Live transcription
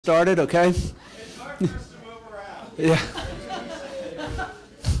Started, okay? It's hard for us to move around. Yeah.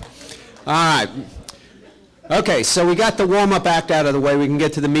 All right. Okay, so we got the warm-up act out of the way. We can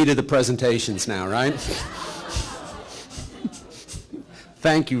get to the meat of the presentations now, right?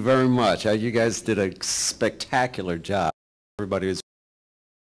 Thank you very much. You guys did a spectacular job. Everybody was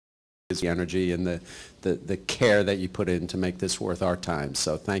the energy and the care that you put in to make this worth our time.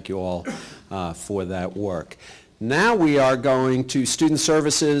 So thank you all for that work. Now we are going to student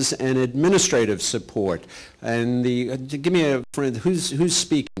services and administrative support. And give me a friend, who's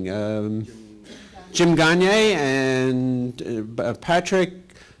speaking? Jim Gagne and Patrick.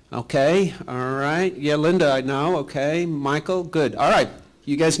 Okay, all right. Yeah, Linda, I know. Okay, Michael, good. All right,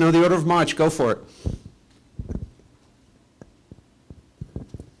 you guys know the order of march. Go for it.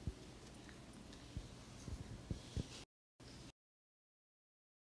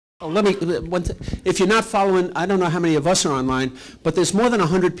 Oh, if you're not following, I don't know how many of us are online, but there's more than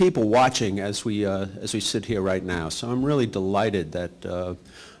 100 people watching as we sit here right now. So I'm really delighted that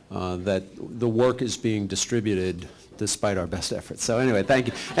that the work is being distributed despite our best efforts. So anyway, thank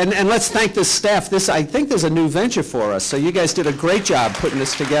you. And let's thank the staff. I think there's a new venture for us. So you guys did a great job putting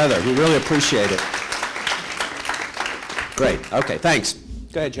this together. We really appreciate it. Great. Okay, thanks.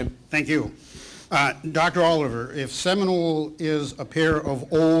 Go ahead, Jim. Thank you. Dr. Oliver, if Seminole is a pair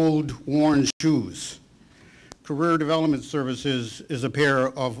of old, worn shoes, Career Development Services is a pair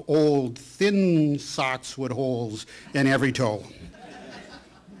of old, thin socks with holes in every toe.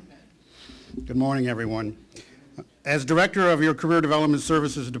 Good morning, everyone. As director of your Career Development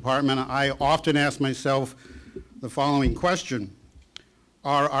Services Department, I often ask myself the following question.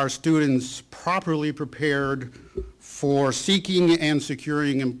 Are our students properly prepared for seeking and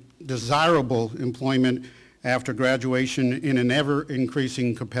securing desirable employment after graduation in an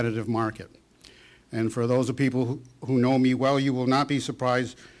ever-increasing competitive market? And for those of people who know me well, you will not be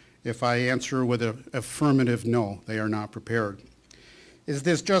surprised if I answer with an affirmative no, they are not prepared. Is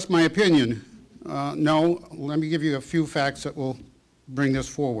this just my opinion? No. Let me give you a few facts that will bring this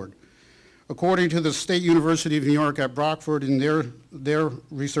forward. According to the State University of New York at Brockford, in their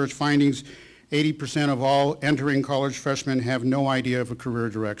research findings, 80% of all entering college freshmen have no idea of a career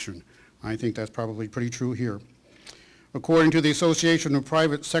direction. I think that's probably pretty true here. According to the Association of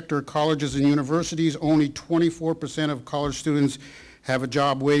Private Sector Colleges and Universities, only 24% of college students have a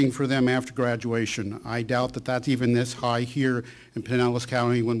job waiting for them after graduation. I doubt that that's even this high here in Pinellas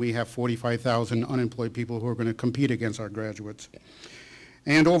County when we have 45,000 unemployed people who are going to compete against our graduates.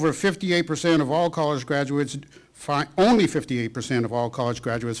 And over 58% of all college graduates, only 58% of all college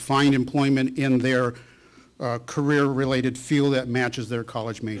graduates find employment in their career-related field that matches their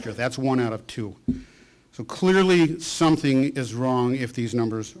college major. That's 1 out of 2. So clearly something is wrong if these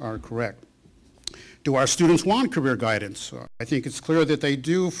numbers are correct. Do our students want career guidance? I think it's clear that they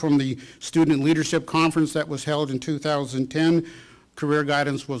do. From the Student Leadership Conference that was held in 2010, career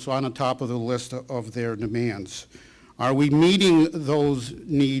guidance was on the top of the list of their demands. Are we meeting those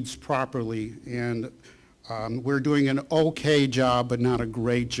needs properly? And we're doing an okay job, but not a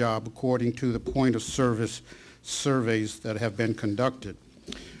great job, according to the point of service surveys that have been conducted.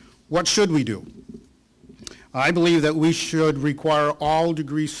 What should we do? I believe that we should require all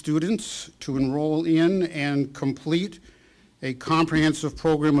degree students to enroll in and complete a comprehensive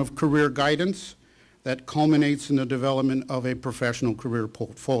program of career guidance that culminates in the development of a professional career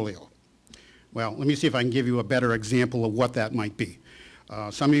portfolio. Well, let me see if I can give you a better example of what that might be.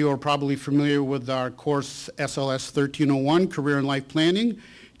 Some of you are probably familiar with our course SLS 1301, Career and Life Planning.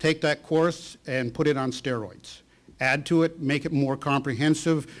 Take that course and put it on steroids. Add to it, make it more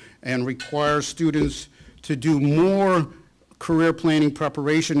comprehensive, and require students to do more career planning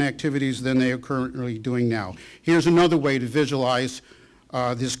preparation activities than they are currently doing now. Here's another way to visualize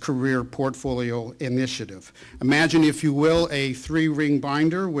this career portfolio initiative. Imagine, if you will, a 3-ring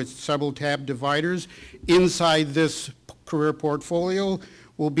binder with several tab dividers. Inside this career portfolio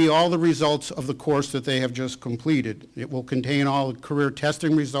will be all the results of the course that they have just completed. It will contain all the career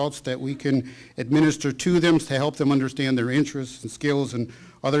testing results that we can administer to them to help them understand their interests and skills and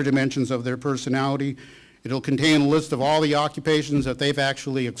other dimensions of their personality. It'll contain a list of all the occupations that they've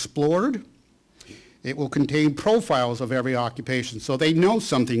actually explored. It will contain profiles of every occupation, so they know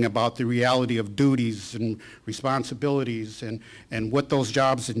something about the reality of duties and responsibilities and what those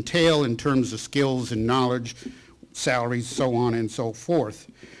jobs entail in terms of skills and knowledge, salaries, so on and so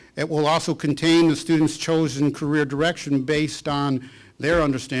forth. It will also contain the student's chosen career direction based on their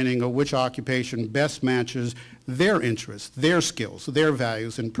understanding of which occupation best matches their interests, their skills, their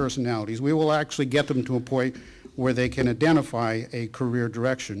values and personalities. We will actually get them to a point where they can identify a career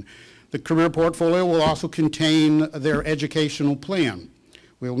direction. The career portfolio will also contain their educational plan,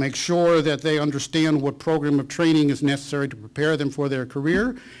 We'll make sure that they understand what program of training is necessary to prepare them for their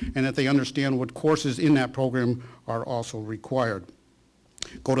career, and that they understand what courses in that program are also required.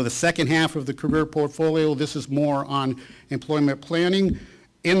 Go to the second half of the career portfolio. This is more on employment planning.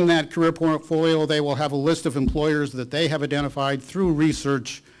 In that career portfolio, they will have a list of employers that they have identified through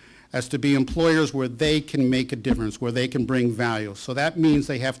research as to be employers where they can make a difference, where they can bring value. So that means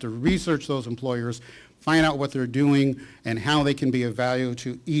they have to research those employers, find out what they're doing and how they can be of value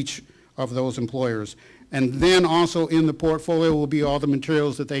to each of those employers. And then also in the portfolio will be all the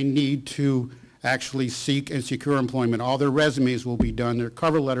materials that they need to actually seek and secure employment. All their resumes will be done, their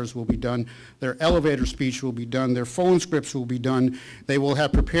cover letters will be done, their elevator speech will be done, their phone scripts will be done. They will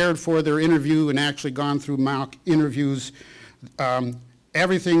have prepared for their interview and actually gone through mock interviews.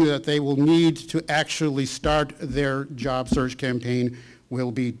 Everything that they will need to actually start their job search campaign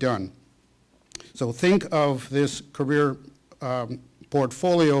will be done. So think of this career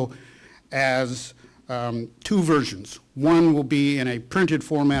portfolio as two versions. One will be in a printed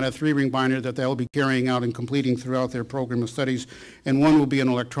format, a 3-ring binder that they'll be carrying out and completing throughout their program of studies, and one will be an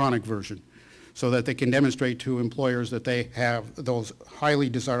electronic version so that they can demonstrate to employers that they have those highly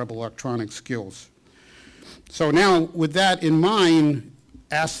desirable electronic skills. So now, with that in mind,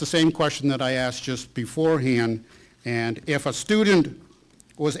 ask the same question that I asked just beforehand, and if a student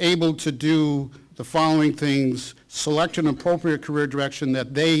was able to do the following things: select an appropriate career direction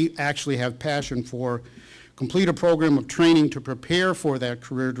that they actually have passion for, complete a program of training to prepare for that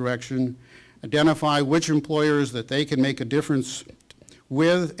career direction, identify which employers that they can make a difference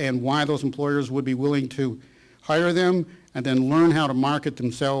with and why those employers would be willing to hire them, and then learn how to market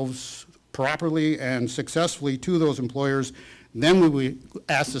themselves properly and successfully to those employers. Then we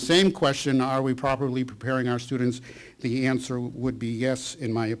ask the same question: are we properly preparing our students? The answer would be yes,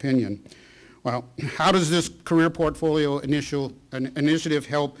 in my opinion. Well, how does this career portfolio initiative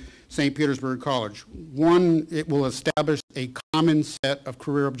help St. Petersburg College? One, it will establish a common set of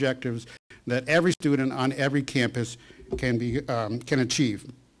career objectives that every student on every campus can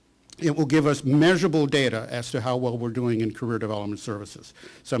achieve. It will give us measurable data as to how well we're doing in career development services,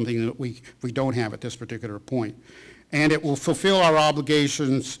 something that we don't have at this particular point. And it will fulfill our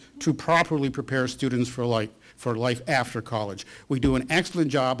obligations to properly prepare students for life after college. We do an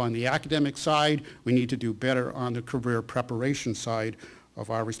excellent job on the academic side. We need to do better on the career preparation side of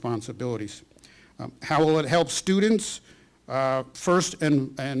our responsibilities. How will it help students? First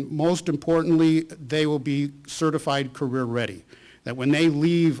and most importantly, they will be certified career ready. That when they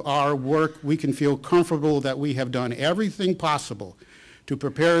leave our work, we can feel comfortable that we have done everything possible to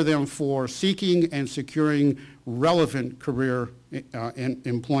prepare them for seeking and securing relevant career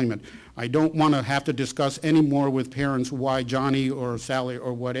employment. I don't want to have to discuss anymore with parents why Johnny or Sally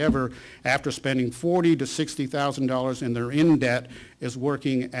or whatever, after spending $40,000 to $60,000 and they're in debt, is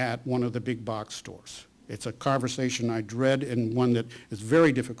working at one of the big box stores. It's a conversation I dread and one that is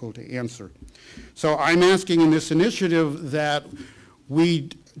very difficult to answer. So I'm asking in this initiative that we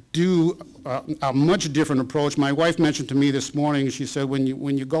do a much different approach. My wife mentioned to me this morning, she said, when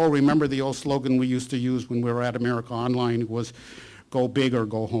you go, remember the old slogan we used to use when we were at America Online, was go big or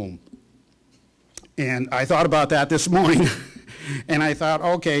go home. And I thought about that this morning, and I thought,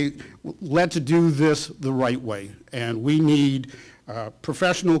 okay, let's do this the right way. And we need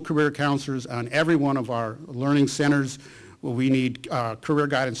professional career counselors on every one of our learning centers. We need career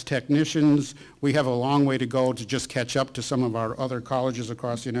guidance technicians. We have a long way to go to just catch up to some of our other colleges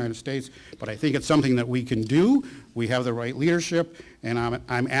across the United States, but I think it's something that we can do. We have the right leadership, and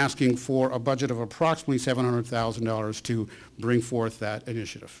I'm asking for a budget of approximately $700,000 to bring forth that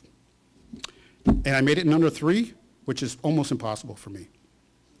initiative. And I made it in under 3, which is almost impossible for me,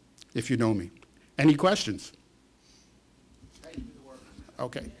 if you know me. Any questions?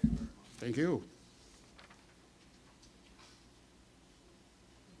 Okay, thank you.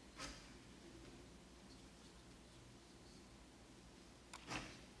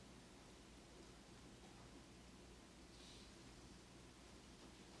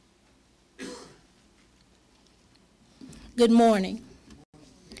 Good morning.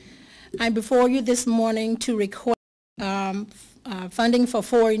 I'm before you this morning to request funding for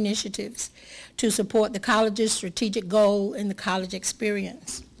 4 initiatives to support the college's strategic goal in the college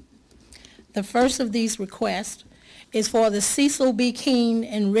experience. The first of these requests is for the Cecil B. Keene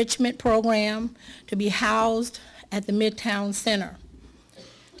Enrichment Program to be housed at the Midtown Center.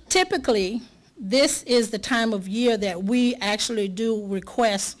 Typically, this is the time of year that we actually do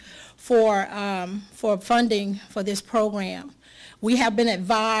requests for funding for this program. We have been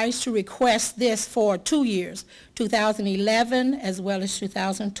advised to request this for 2 years, 2011 as well as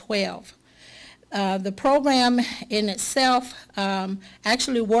 2012. The program in itself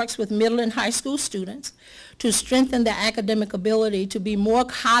actually works with middle and high school students to strengthen their academic ability to be more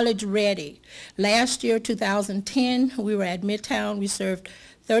college ready. Last year, 2010, we were at Midtown. We served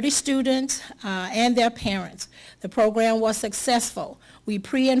 30 students and their parents. The program was successful. We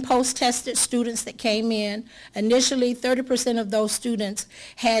pre- and post-tested students that came in. Initially, 30% of those students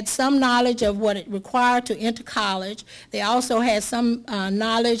had some knowledge of what it required to enter college. They also had some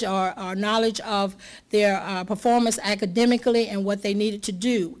knowledge or knowledge of their performance academically and what they needed to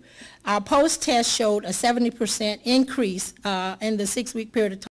do. Our post-test showed a 70% increase in the 6-week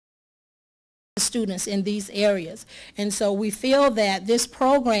period of time students in these areas. And so we feel that this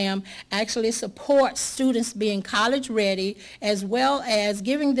program actually supports students being college ready, as well as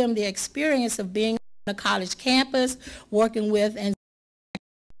giving them the experience of being on a college campus, working with, and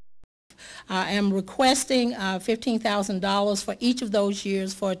I am requesting $15,000 for each of those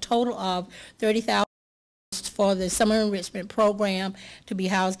years for a total of $30,000 for the summer enrichment program to be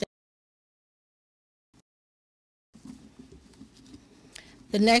housed.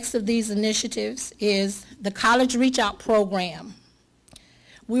 The next of these initiatives is the College Reach Out Program.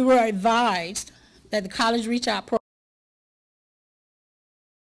 We were advised that the College Reach Out Program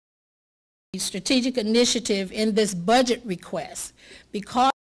is a strategic initiative in this budget request, because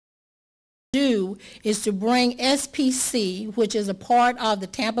what we do is to bring SPC, which is a part of the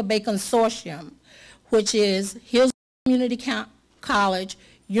Tampa Bay Consortium, which is Hillsborough Community College,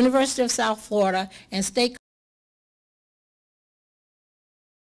 University of South Florida, and State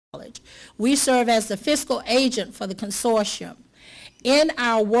College. We serve as the fiscal agent for the consortium. In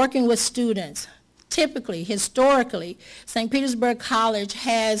our working with students, typically, historically, St. Petersburg College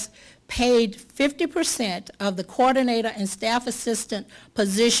has paid 50% of the coordinator and staff assistant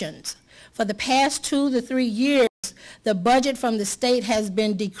positions. For the past 2 to 3 years, the budget from the state has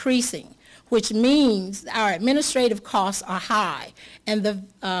been decreasing, which means our administrative costs are high, and the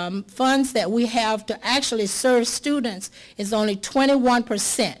funds that we have to actually serve students is only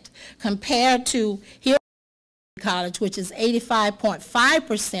 21% compared to Hillsborough College, which is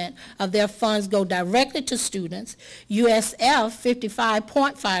 85.5% of their funds go directly to students, USF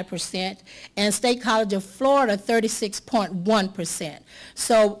 55.5%, and State College of Florida 36.1%.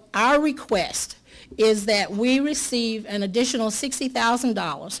 So our request is that we receive an additional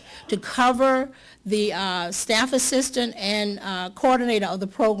 $60,000 to cover the staff assistant and coordinator of the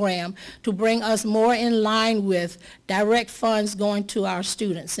program, to bring us more in line with direct funds going to our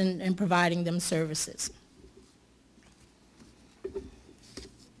students and providing them services.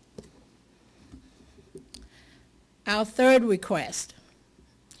 Our third request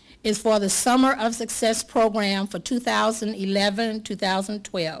is for the Summer of Success program for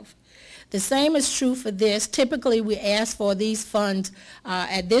 2011-2012. The same is true for this. Typically, we ask for these funds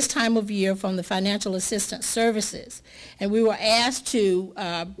at this time of year from the Financial Assistance Services. And we were asked to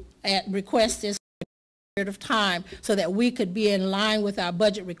request this for a period of time so that we could be in line with our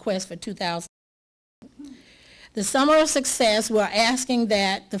budget request for 2000. The Summer of Success, we're asking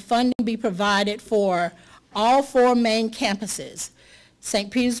that the funding be provided for all 4 main campuses: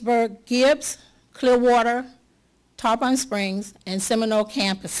 St. Petersburg, Gibbs, Clearwater, Tarpon Springs, and Seminole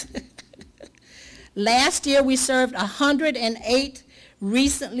campus. Last year, we served 108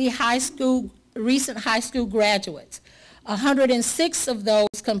 recent high school graduates. 106 of those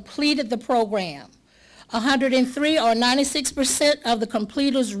completed the program. 103, or 96% of the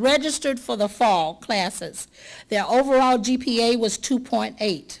completers, registered for the fall classes. Their overall GPA was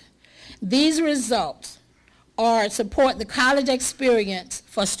 2.8. These results support the college experience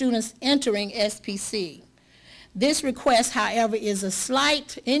for students entering SPC. This request, however, is a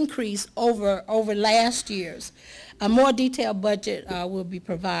slight increase over last year's. A more detailed budget will be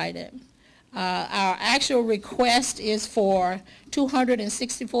provided. Our actual request is for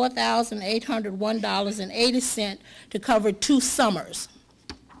 $264,801.80 to cover 2 summers.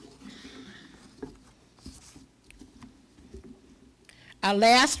 Our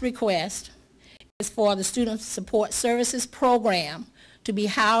last request is for the Student Support Services Program to be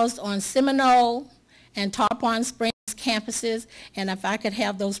housed on Seminole and Tarpon Springs campuses, and if I could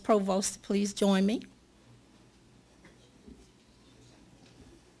have those provosts please join me.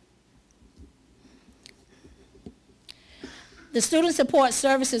 The Student Support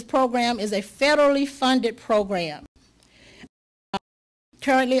Services Program is a federally funded program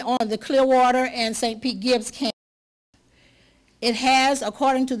currently on the Clearwater and St. Pete Gibbs campus. It has,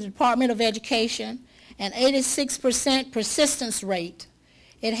 according to the Department of Education, an 86% persistence rate.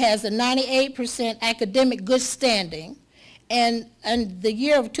 It has a 98% academic good standing, And the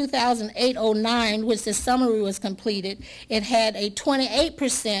year of 2008-09, which the summary was completed, it had a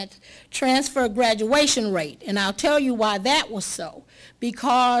 28% transfer graduation rate. And I'll tell you why that was so.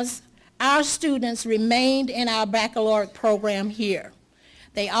 Because our students remained in our baccalaureate program here.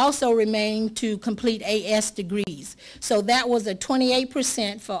 They also remained to complete AS degrees. So that was a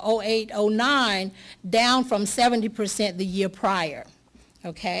 28% for 08-09, down from 70% the year prior.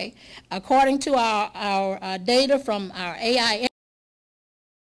 Okay? According to our data from our AIS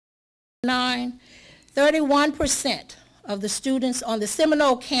 9, 31% of the students on the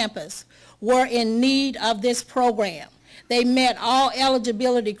Seminole campus were in need of this program. They met all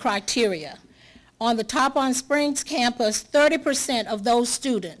eligibility criteria. On the Top on Springs campus, 30% of those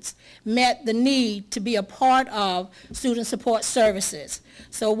students met the need to be a part of student support services.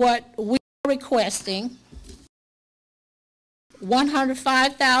 So what we are requesting,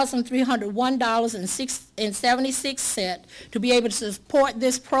 $105,301.76 to be able to support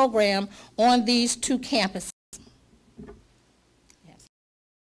this program on these two campuses. Yes.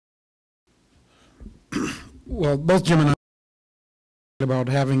 Well, both Jim and I about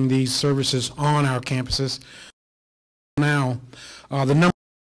having these services on our campuses. Now, the number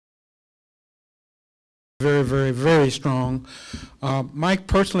is very, very, very strong. My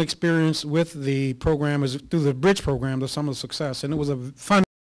personal experience with the program is through the Bridge program, the Summer of Success, and it was a fun.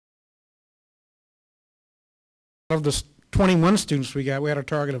 Of the 21 students we had a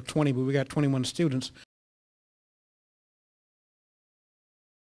target of 20, but we got 21 students.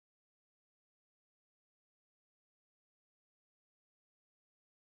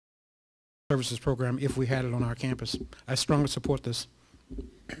 Services program if we had it on our campus. I strongly support this.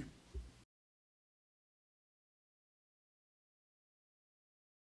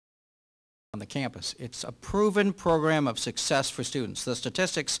 On the campus. It's a proven program of success for students. The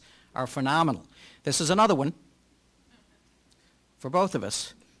statistics are phenomenal. This is another one for both of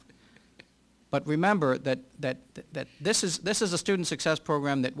us. But remember that this is a student success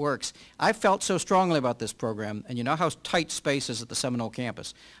program that works. I felt so strongly about this program, and you know how tight space is at the Seminole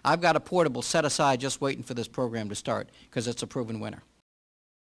campus. I've got a portable set aside just waiting for this program to start because it's a proven winner.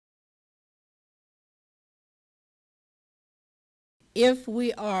 If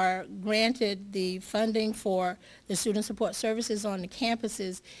we are granted the funding for the student support services on the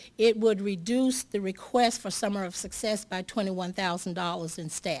campuses, it would reduce the request for Summer of Success by $21,000 in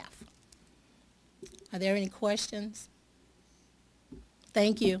staff. Are there any questions?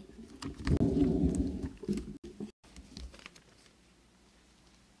 Thank you.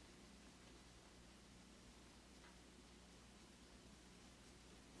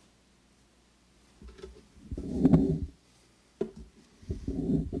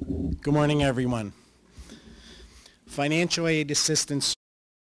 Good morning, everyone. Financial aid assistance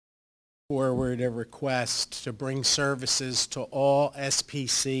forward a request to bring services to all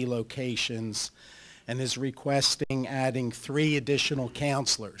SPC locations and is requesting adding 3 additional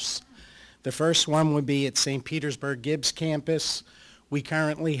counselors. The first one would be at St. Petersburg Gibbs campus. We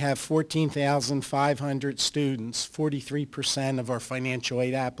currently have 14,500 students, 43% of our financial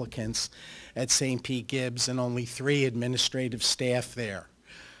aid applicants at St. Pete Gibbs, and only 3 administrative staff there.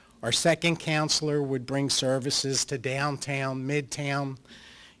 Our second counselor would bring services to downtown, midtown.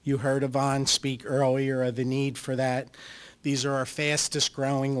 You heard Yvonne speak earlier of the need for that. These are our fastest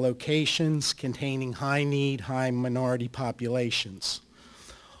growing locations containing high need, high minority populations.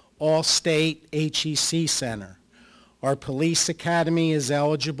 All-state HEC Center. Our police academy is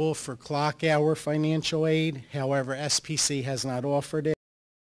eligible for clock hour financial aid. However, SPC has not offered it.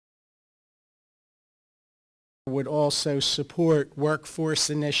 Would also support workforce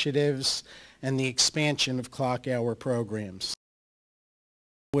initiatives and the expansion of clock hour programs.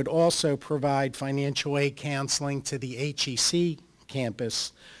 Would also provide financial aid counseling to the HEC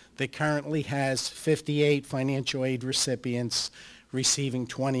campus that currently has 58 financial aid recipients receiving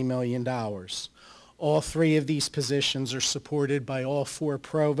 $20 million. All 3 of these positions are supported by all 4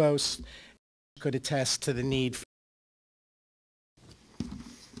 provosts, could attest to the need for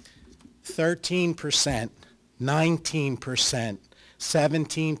 13%, 19%,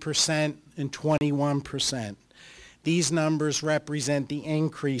 17%, and 21%. These numbers represent the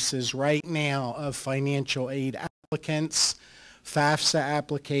increases right now of financial aid applicants, FAFSA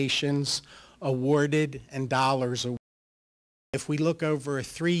applications awarded, and dollars awarded. If we look over a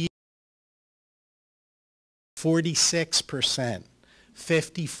 3-year, 46%,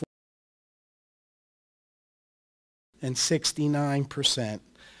 54%, and 69%.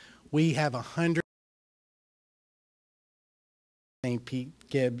 We have 100 St. Pete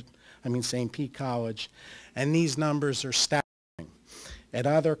College, and these numbers are staggering. At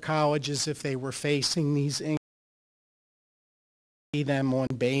other colleges, if they were facing these see them on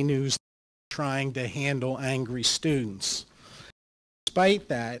Bay News trying to handle angry students. Despite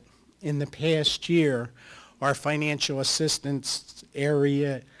that, in the past year, our financial assistance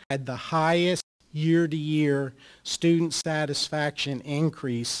area had the highest year-to-year student satisfaction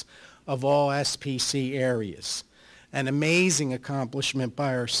increase of all SPC areas. An amazing accomplishment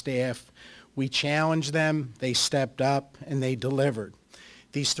by our staff. We challenged them, they stepped up, and they delivered.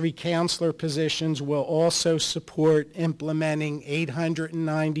 These 3 counselor positions will also support implementing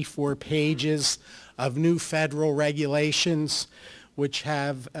 894 pages of new federal regulations, which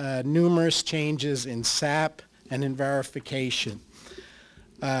have numerous changes in SAP and in verification.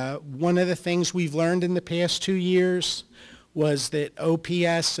 One of the things we've learned in the past 2 years was that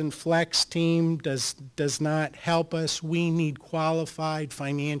OPS and Flex team does not help us. We need qualified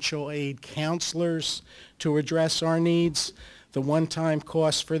financial aid counselors to address our needs. The one-time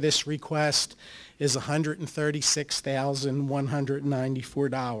cost for this request is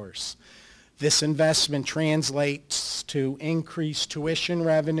 $136,194. This investment translates to increased tuition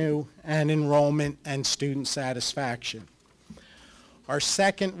revenue and enrollment and student satisfaction. Our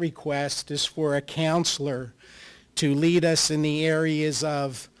second request is for a counselor to lead us in the areas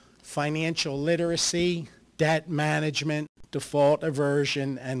of financial literacy, debt management, default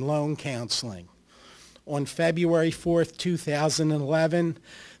aversion, and loan counseling. On February 4th, 2011,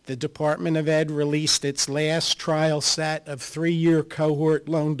 the Department of Ed released its last trial set of 3-year cohort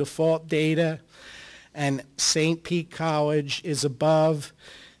loan default data, and St. Pete College is above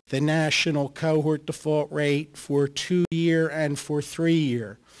the national cohort default rate for 2-year and for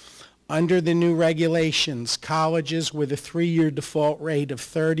 3-year. Under the new regulations, colleges with a 3-year default rate of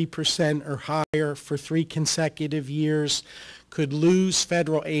 30% or higher for 3 consecutive years could lose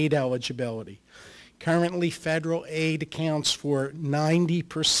federal aid eligibility. Currently, federal aid accounts for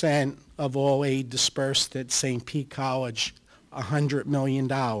 90% of all aid dispersed at St. Pete College, $100 million.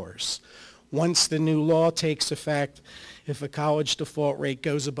 Once the new law takes effect, if a college default rate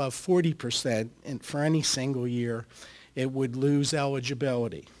goes above 40% for any single year, it would lose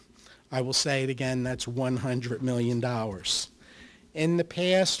eligibility. I will say it again, that's $100 million. In the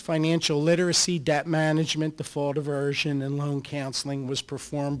past, financial literacy, debt management, default aversion, and loan counseling was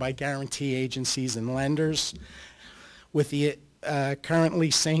performed by guarantee agencies and lenders. With the currently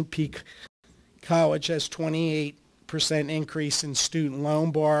St. Pete College has 28% increase in student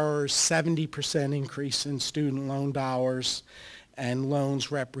loan borrowers, 70% increase in student loan dollars, and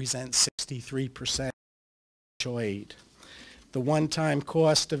loans represent 63% of financial aid. The one-time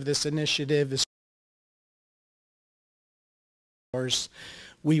cost of this initiative is $4,000.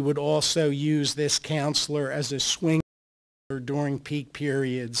 We would also use this counselor as a swing during peak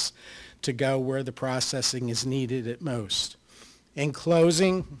periods to go where the processing is needed at most. In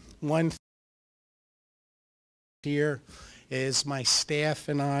closing, one thing here is my staff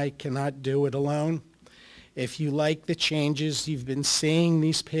and I cannot do it alone. If you like the changes you've been seeing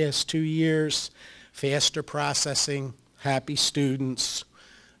these past 2 years, faster processing, happy students,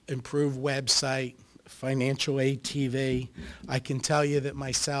 improved website, financial aid TV, I can tell you that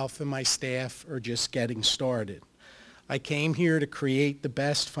myself and my staff are just getting started. I came here to create the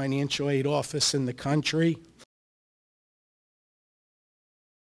best financial aid office in the country.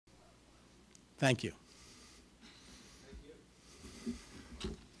 Thank you.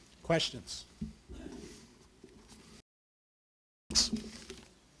 Questions?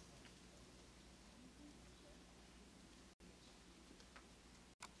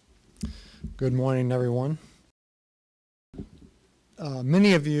 Good morning, everyone.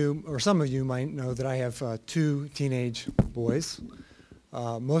 Many of you, or some of you, might know that I have 2 teenage boys.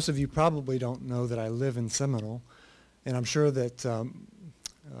 Most of you probably don't know that I live in Seminole, and I'm sure that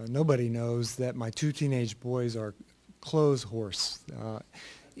nobody knows that my 2 teenage boys are clothes horse.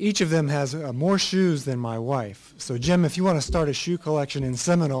 Each of them has more shoes than my wife. So Jim, if you want to start a shoe collection in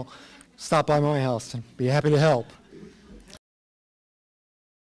Seminole, stop by my house. I'd be happy to help.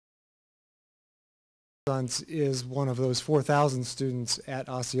 Is one of those 4,000 students at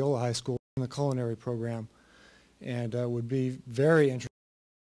Osceola High School in the culinary program, and would be very interested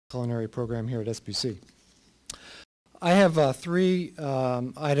in the culinary program here at SPC. I have 3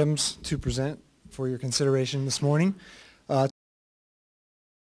 items to present for your consideration this morning.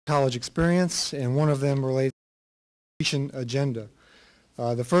 College experience, and one of them relates to the education agenda.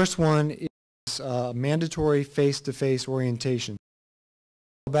 The first one is mandatory face-to-face orientation.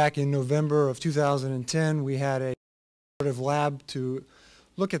 Back in November of 2010, we had a collaborative lab to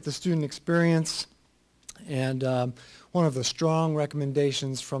look at the student experience, and one of the strong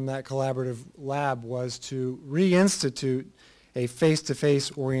recommendations from that collaborative lab was to reinstitute a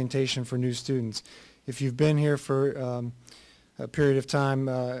face-to-face orientation for new students. If you've been here for period of time,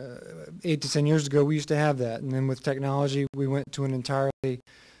 8 to 10 years ago, we used to have that. And then with technology, we went to an entirely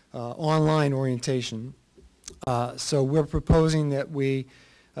online orientation. So we're proposing that we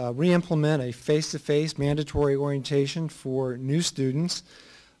re-implement a face-to-face mandatory orientation for new students,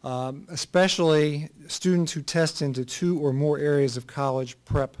 especially students who test into 2 or more areas of college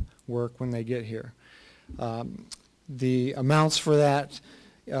prep work when they get here. The amounts for that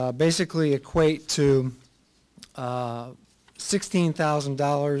basically equate to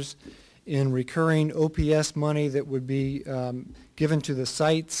 $16,000 in recurring OPS money that would be given to the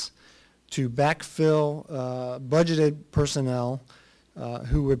sites to backfill budgeted personnel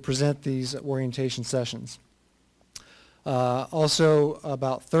who would present these orientation sessions. Also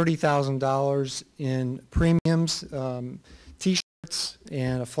about $30,000 in premiums, T-shirts,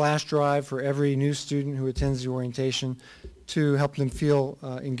 and a flash drive for every new student who attends the orientation to help them feel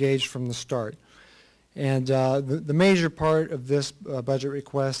engaged from the start. And the major part of this budget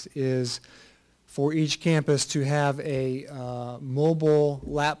request is for each campus to have a mobile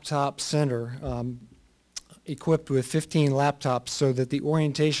laptop center equipped with 15 laptops so that the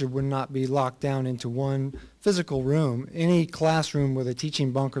orientation would not be locked down into one physical room. Any classroom with a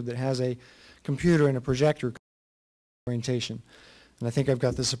teaching bunker that has a computer and a projector orientation. And I think I've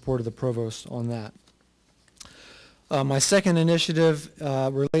got the support of the provost on that. My second initiative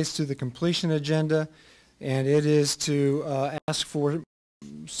relates to the completion agenda, and it is to ask for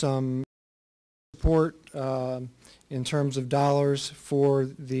some support in terms of dollars for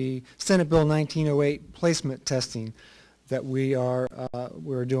the Senate Bill 1908 placement testing that we're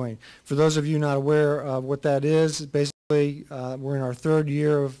doing. For those of you not aware of what that is, basically we're in our 3rd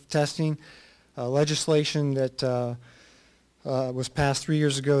year of testing legislation that was passed 3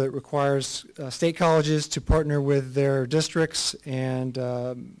 years ago that requires state colleges to partner with their districts and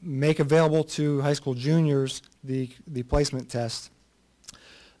make available to high school juniors the placement test.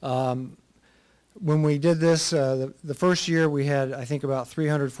 When we did this, the first year we had, I think, about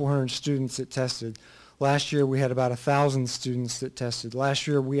 300, 400 students that tested. Last year we had about 1,000 students that tested. Last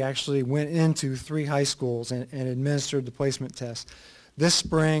year we actually went into 3 high schools and administered the placement test. This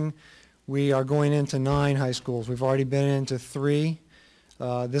spring we are going into 9 high schools. We've already been into 3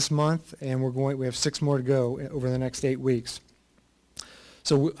 this month, and we have 6 more to go over the next 8 weeks.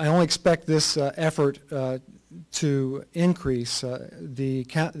 So I only expect this effort to increase. The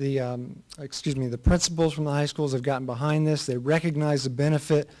principals from the high schools have gotten behind this. They recognize the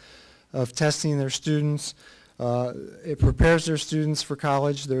benefit of testing their students. It prepares their students for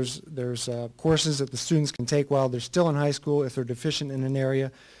college. There's courses that the students can take while they're still in high school if they're deficient in an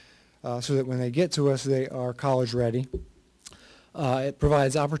area, so that when they get to us, they are college ready. It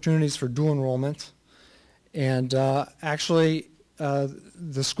provides opportunities for dual enrollment. And actually,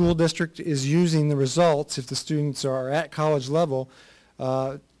 the school district is using the results. If the students are at college level,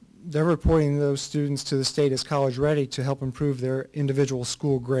 they're reporting those students to the state as college ready to help improve their individual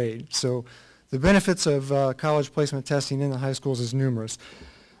school grade. So the benefits of college placement testing in the high schools is numerous.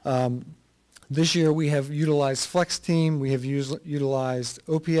 This year we have utilized Flex Team, we have utilized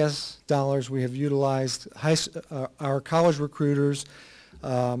OPS dollars, we have utilized our college recruiters,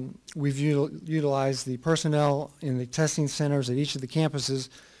 we've utilized the personnel in the testing centers at each of the campuses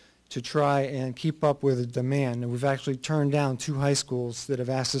to try and keep up with the demand. And we've actually turned down 2 high schools that have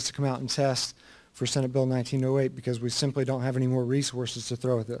asked us to come out and test for Senate Bill 1908 because we simply don't have any more resources to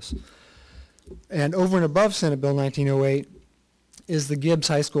throw at this. And over and above Senate Bill 1908 is the Gibbs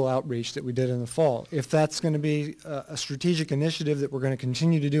High School outreach that we did in the fall. If that's going to be a strategic initiative that we're going to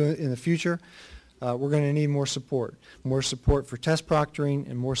continue to do in the future, we're going to need more support for test proctoring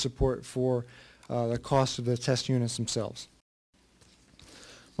and more support for the cost of the test units themselves.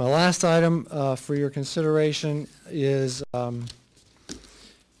 My last item for your consideration is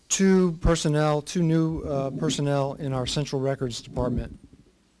 2 new personnel in our Central Records Department.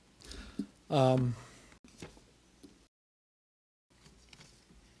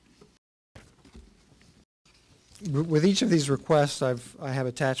 With each of these requests, I have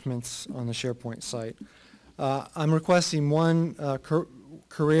attachments on the SharePoint site. I'm requesting 1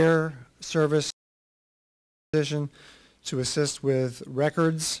 career service position to assist with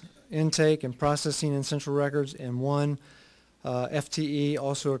records intake and processing in Central Records, and 1 FTE,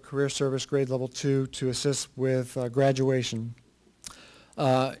 also a career service grade level 2, to assist with graduation.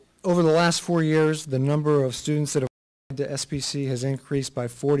 Over the last 4 years, the number of students that have applied to SPC has increased by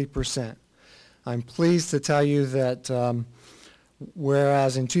 40%. I'm pleased to tell you that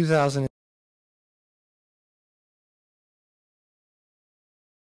whereas in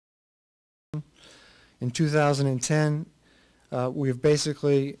 2010, we've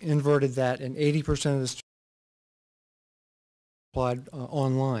basically inverted that, and 80% of the students applied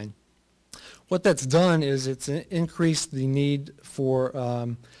online. What that's done is it's increased the need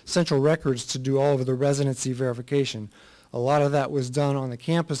for central records to do all of the residency verification. A lot of that was done on the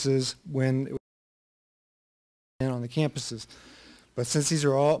campuses when it was on the campuses. But since these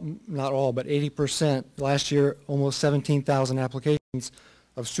are all, not all, but 80%, last year almost 17,000 applications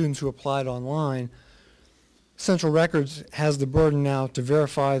of students who applied online, Central Records has the burden now to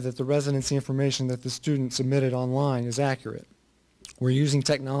verify that the residency information that the student submitted online is accurate. We're using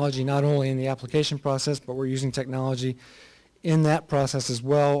technology not only in the application process, but we're using technology in that process as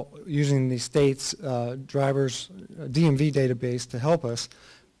well, using the state's driver's DMV database to help us.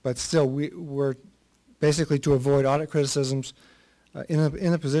 But still, we're basically, to avoid audit criticisms,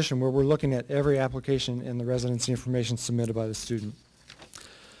 in a position where we're looking at every application and the residency information submitted by the student.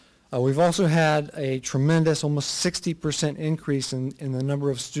 We've also had a tremendous, almost 60% increase in the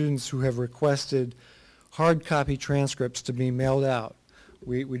number of students who have requested hard copy transcripts to be mailed out.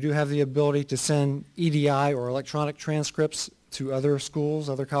 We do have the ability to send EDI or electronic transcripts to other schools,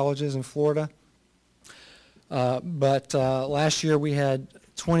 other colleges in Florida. But last year we had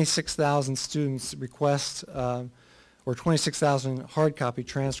 26,000 students request, or 26,000 hard copy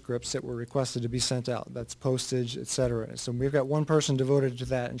transcripts that were requested to be sent out. That's postage, et cetera. So we've got one person devoted to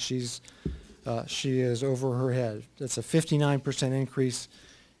that, and she is over her head. That's a 59% increase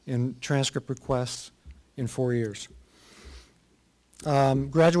in transcript requests in 4 years.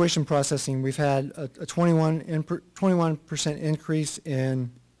 Graduation processing, we've had a 21% increase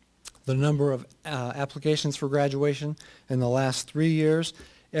in the number of applications for graduation in the last 3 years.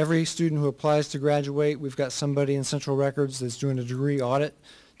 Every student who applies to graduate, we've got somebody in Central Records that's doing a degree audit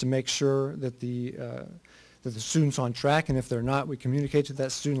to make sure that the student's on track, and if they're not, we communicate to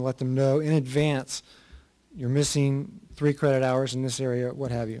that student, let them know in advance, you're missing 3 credit hours in this area,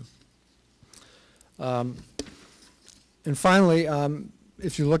 what have you. And finally,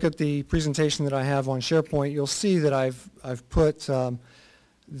 if you look at the presentation that I have on SharePoint, you'll see that I've put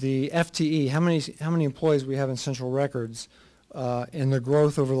the FTE, how many employees we have in Central Records, and the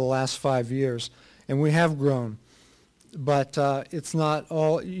growth over the last 5 years. And we have grown. But it's not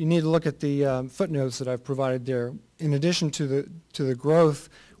all, you need to look at the footnotes that I've provided there. In addition to the growth,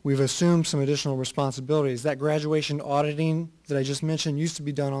 we've assumed some additional responsibilities. That graduation auditing that I just mentioned used to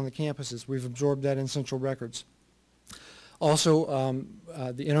be done on the campuses. We've absorbed that in Central Records. Also,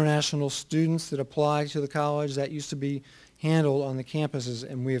 the international students that apply to the college, that used to be handled on the campuses,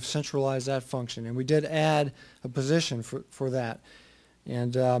 and we have centralized that function. And we did add a position for that.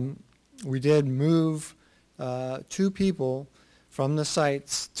 And we did move 2 people from the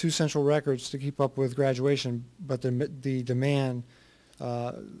sites to Central Records to keep up with graduation, but the demand,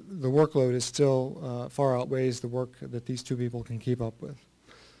 the workload is still far outweighs the work that these 2 people can keep up with.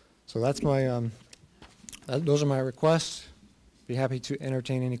 So that's my, those are my requests. Be happy to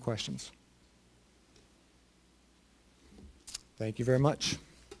entertain any questions. Thank you very much.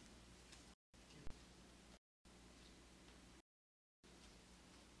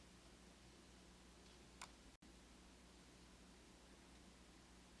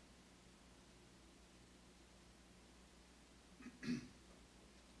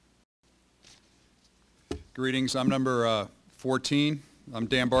 Greetings. I'm number 14. I'm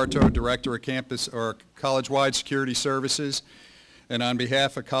Dan Bartow, Director of Campus or College-Wide Security Services. And on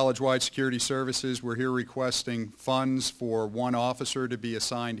behalf of College-Wide Security Services, we're here requesting funds for 1 officer to be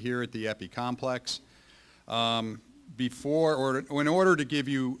assigned here at the EPI complex. In order to give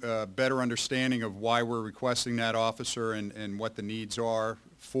you a better understanding of why we're requesting that officer and what the needs are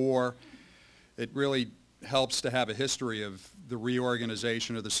for, it really helps to have a history of the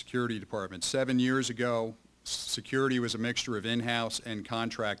reorganization of the security department. 7 years ago, security was a mixture of in-house and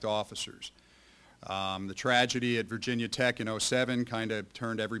contract officers. The tragedy at Virginia Tech in '07 kind of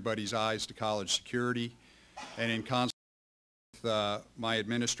turned everybody's eyes to college security, and in concert with my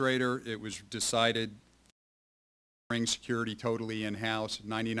administrator, it was decided to bring security totally in-house,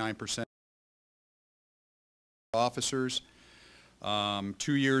 99% officers.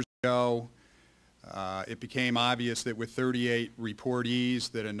 2 years ago, it became obvious that with 38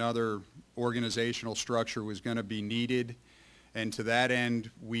 reportees that another organizational structure was going to be needed. And to that end,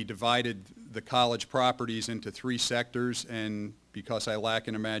 we divided the college properties into 3 sectors, and because I lack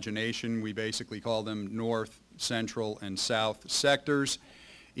an imagination, we basically call them North, Central, and South sectors.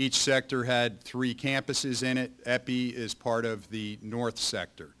 Each sector had 3 campuses in it. EPI is part of the North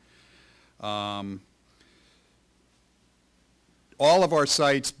sector. All of our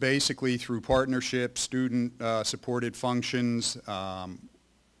sites, basically through partnerships, student-supported functions,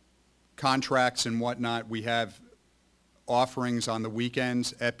 contracts and whatnot, we have offerings on the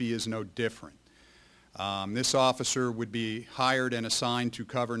weekends. EPI is no different. This officer would be hired and assigned to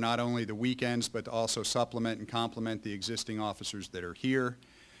cover not only the weekends but also supplement and complement the existing officers that are here.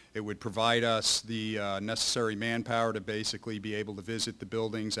 It would provide us the necessary manpower to basically be able to visit the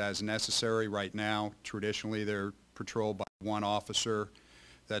buildings as necessary. Right now, traditionally, they're patrolled by one officer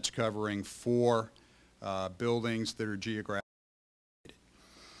that's covering 4 buildings that are geographically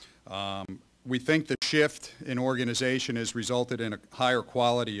located. We think the shift in organization has resulted in a higher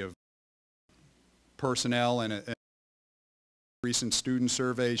quality of personnel, and recent student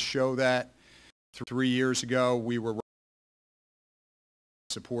surveys show that. 3 years ago, we were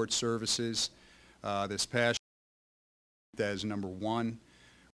support services. This past year as number 1.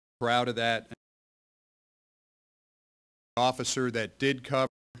 Proud of that. The officer that did cover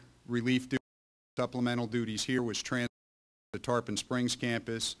relief duties, supplemental duties here was transferred to the Tarpon Springs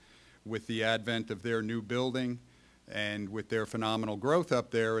campus with the advent of their new building and with their phenomenal growth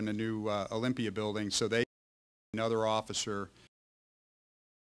up there in the new Olympia building. So they another officer.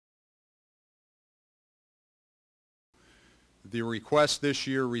 The request this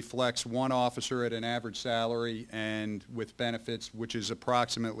year reflects 1 officer at an average salary and with benefits, which is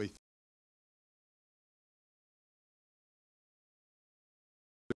approximately.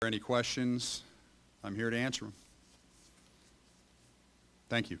 Are there any questions? I'm here to answer them.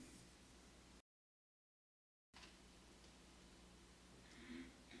 Thank you.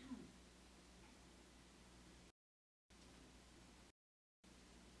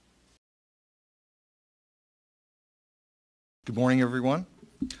 Good morning, everyone.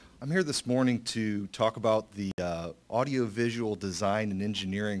 I'm here this morning to talk about the audiovisual design and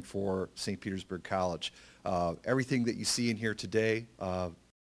engineering for St. Petersburg College. Everything that you see in here today,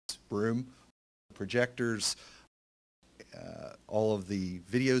 this room, projectors, all of the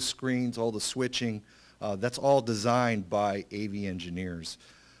video screens, all the switching, that's all designed by AV engineers.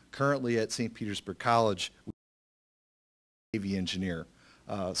 Currently at St. Petersburg College, we have an AV engineer.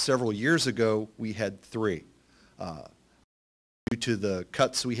 Several years ago, we had 3. Due to the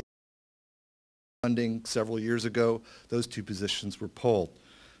cuts we had funding several years ago, those 2 positions were pulled.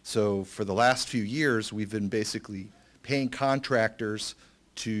 So for the last few years, we've been basically paying contractors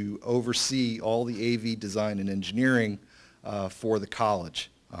to oversee all the AV design and engineering for the college.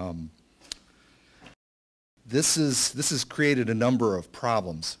 This has created a number of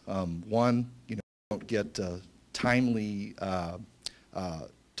problems. One, you don't get timely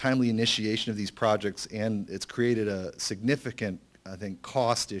initiation of these projects, and it's created a significant, I think,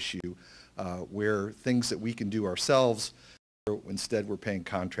 cost issue where things that we can do ourselves, instead we're paying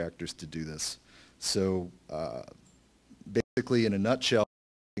contractors to do this. So basically, in a nutshell,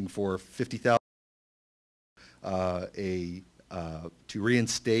 for $50,000 to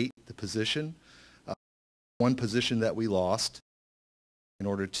reinstate the position, 1 position that we lost in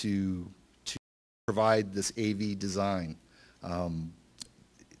order to provide this AV design. I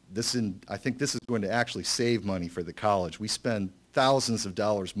think this is going to actually save money for the college. We spend thousands of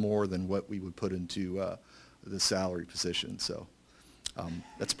dollars more than what we would put into the salary position. So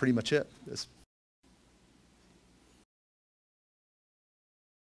that's pretty much it.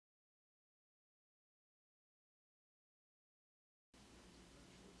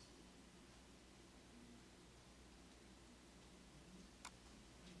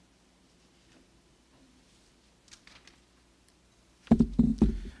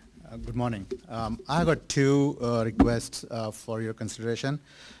 Good morning. I got 2 requests for your consideration.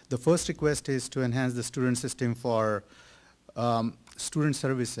 The first request is to enhance the student system for student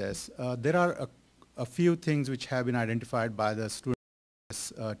services. There are a few things which have been identified by the student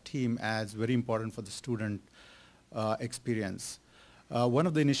team as very important for the student experience. One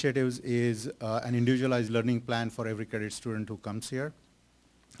of the initiatives is an individualized learning plan for every credit student who comes here.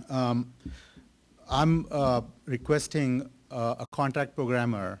 I'm requesting a contract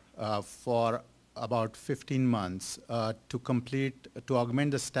programmer for about 15 months to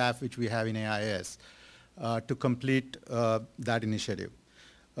augment the staff which we have in AIS to complete that initiative.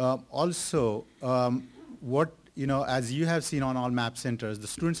 Also, as you have seen on all MAP centers, the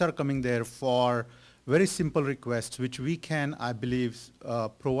students are coming there for very simple requests which we can, I believe,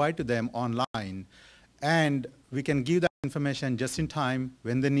 provide to them online, and we can give that information just in time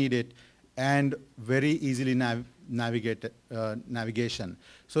when they need it and very easily navigation,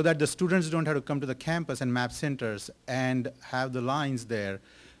 so that the students don't have to come to the campus and MAP centers and have the lines there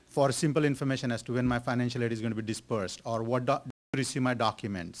for simple information as to when my financial aid is going to be dispersed or what to receive my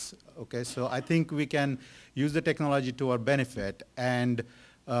documents. Okay, so I think we can use the technology to our benefit and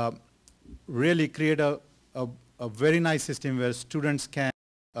really create a very nice system where students can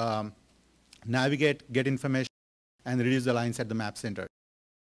navigate, get information, and reduce the lines at the MAP center.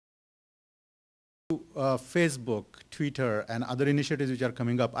 Facebook, Twitter, and other initiatives which are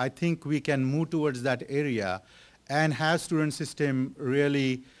coming up, I think we can move towards that area and have student system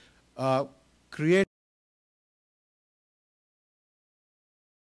really create.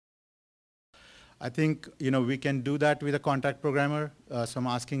 I think we can do that with a contract programmer. So I'm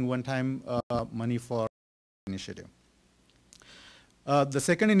asking one-time money for initiative. The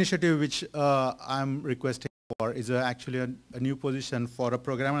second initiative which I'm requesting for is actually a new position for a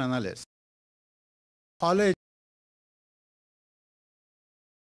program analyst. College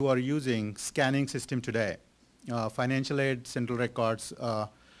who are using scanning system today, financial aid, central records.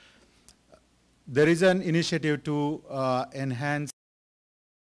 There is an initiative to enhance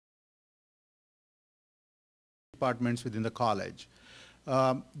departments within the college.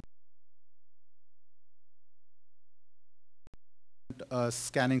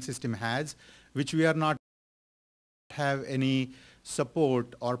 Scanning system has, which we are not have any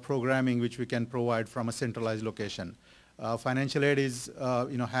support or programming which we can provide from a centralized location. Financial aid is,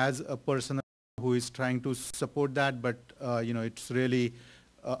 has a person who is trying to support that, but it's really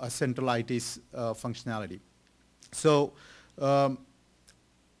a central IT functionality. So,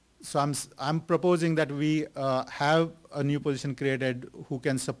 I'm proposing that we have a new position created who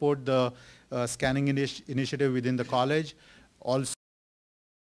can support the scanning initiative within the college. Also,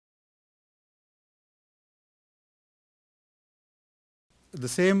 the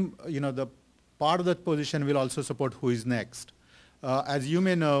same, the part of that position will also support Who is Next. As you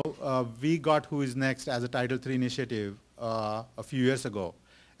may know, we got Who is Next as a Title III initiative a few years ago.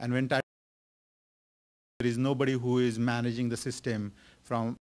 And when there is nobody who is managing the system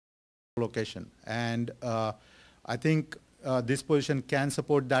from location. And I think this position can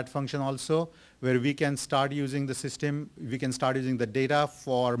support that function also, where we can start using the system, we can start using the data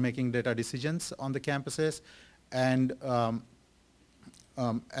for making data decisions on the campuses, and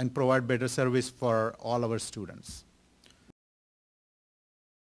provide better service for all our students.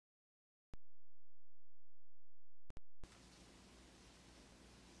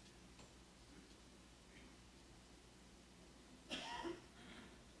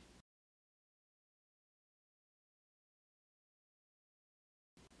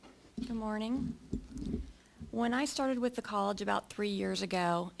 Good morning. When I started with the college about 3 years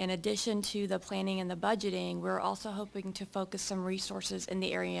ago, in addition to the planning and the budgeting, we were also hoping to focus some resources in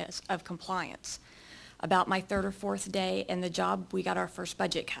the areas of compliance. About my third or fourth day in the job, we got our first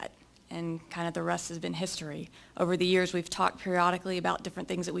budget cut, and kind of the rest has been history. Over the years, we've talked periodically about different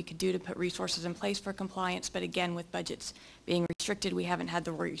things that we could do to put resources in place for compliance, but again, with budgets being restricted, we haven't had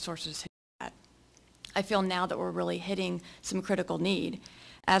the resources to do that. I feel now that we're really hitting some critical need.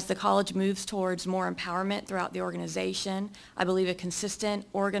 As the college moves towards more empowerment throughout the organization, I believe a consistent,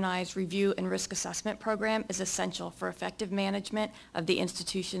 organized review and risk assessment program is essential for effective management of the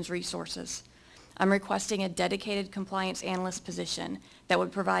institution's resources. I'm requesting a dedicated compliance analyst position that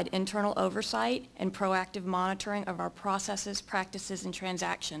would provide internal oversight and proactive monitoring of our processes, practices, and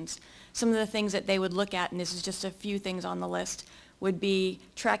transactions. Some of the things that they would look at, and this is just a few things on the list, would be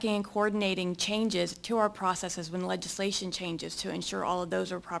tracking and coordinating changes to our processes when legislation changes to ensure all of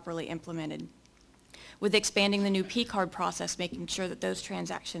those are properly implemented. With expanding the new P-card process, making sure that those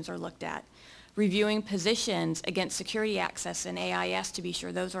transactions are looked at. Reviewing positions against security access and AIS to be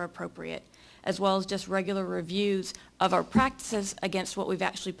sure those are appropriate, as well as just regular reviews of our practices against what we've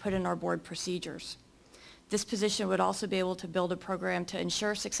actually put in our board procedures. This position would also be able to build a program to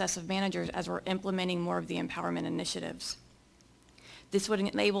ensure success of managers as we're implementing more of the empowerment initiatives. This would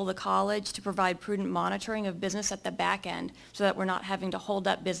enable the college to provide prudent monitoring of business at the back end so that we're not having to hold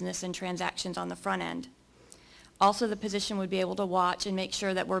up business and transactions on the front end. Also, the position would be able to watch and make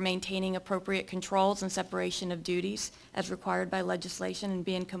sure that we're maintaining appropriate controls and separation of duties as required by legislation and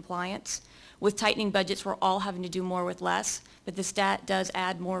be in compliance. With tightening budgets, we're all having to do more with less, but this does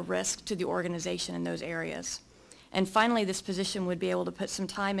add more risk to the organization in those areas. And finally, this position would be able to put some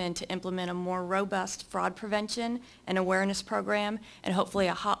time in to implement a more robust fraud prevention and awareness program, and hopefully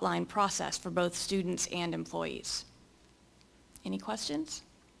a hotline process for both students and employees. Any questions?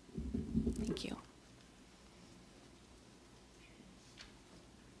 Thank you.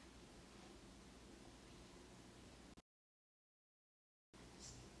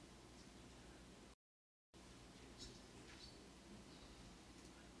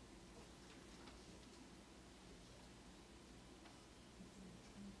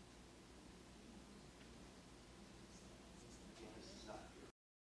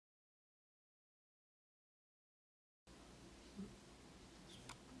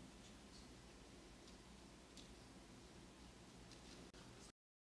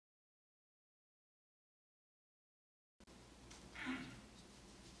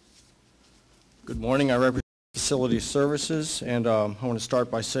 Good morning. I represent Facility Services, and I want to start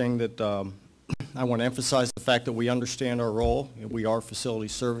by saying that I want to emphasize the fact that we understand our role. We are Facility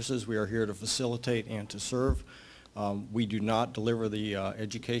Services. We are here to facilitate and to serve. We do not deliver the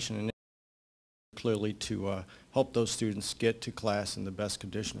education and clearly to help those students get to class in the best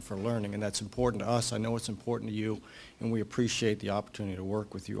condition for learning, and that's important to us. I know it's important to you, and we appreciate the opportunity to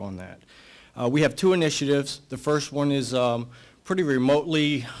work with you on that. We have two initiatives. The first one is pretty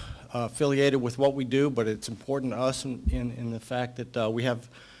remotely affiliated with what we do, but it's important to us in the fact that we have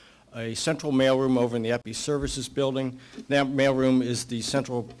a central mailroom over in the EP Services building. That mailroom is the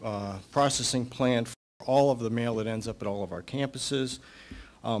central processing plant for all of the mail that ends up at all of our campuses.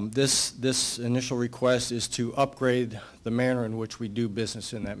 This initial request is to upgrade the manner in which we do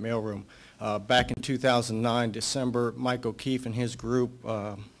business in that mailroom. Back in 2009, December, Mike O'Keefe and his group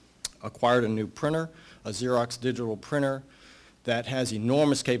acquired a new printer, a Xerox digital printer that has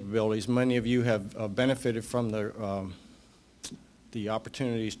enormous capabilities. Many of you have benefited from the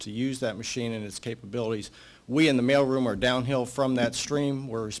opportunities to use that machine and its capabilities. We in the mailroom are downhill from that stream.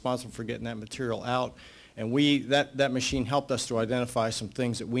 We're responsible for getting that material out. And that machine helped us to identify some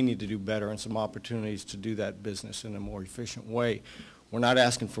things that we need to do better and some opportunities to do that business in a more efficient way. We're not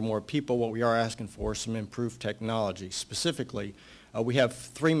asking for more people. What we are asking for is some improved technology. Specifically, we have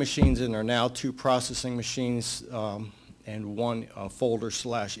 3 machines in there now, 2 processing machines and 1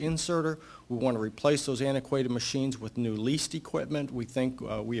 folder/inserter. We want to replace those antiquated machines with new leased equipment. We think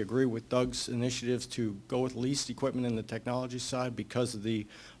we agree with Doug's initiatives to go with leased equipment in the technology side because of the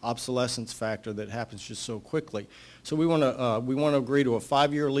obsolescence factor that happens just so quickly. So we want to agree to a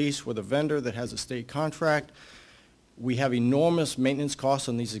 5-year lease with a vendor that has a state contract. We have enormous maintenance costs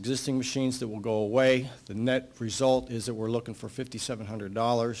on these existing machines that will go away. The net result is that we're looking for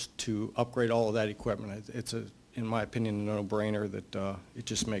 $5,700 to upgrade all of that equipment. It's in my opinion, a no-brainer that it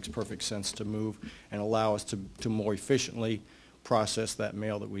just makes perfect sense to move and allow us to more efficiently process that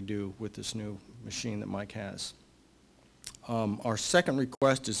mail that we do with this new machine that Mike has. Our second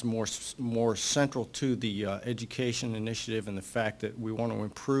request is more central to the education initiative and the fact that we want to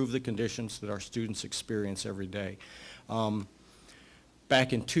improve the conditions that our students experience every day.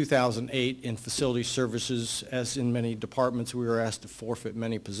 Back in 2008 in facility services, as in many departments, we were asked to forfeit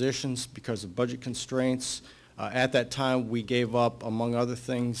many positions because of budget constraints. At that time, we gave up, among other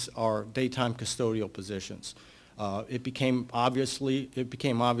things, our daytime custodial positions. It became obvious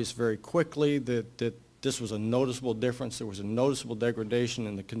very quickly that this was a noticeable difference. There was a noticeable degradation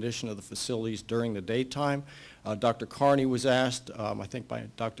in the condition of the facilities during the daytime. Dr. Carney was asked, I think by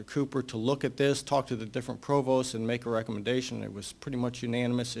Dr. Cooper, to look at this, talk to the different provosts, and make a recommendation. It was pretty much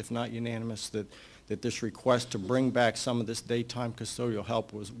unanimous, if not unanimous, that this request to bring back some of this daytime custodial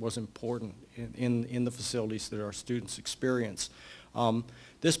help was important in the facilities that our students experience.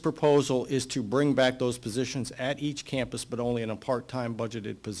 This proposal is to bring back those positions at each campus, but only in a part-time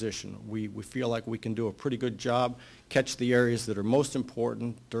budgeted position. We feel like we can do a pretty good job, catch the areas that are most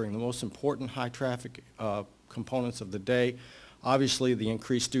important during the most important high-traffic components of the day. Obviously, the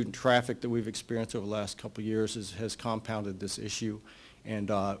increased student traffic that we've experienced over the last couple of years has compounded this issue, and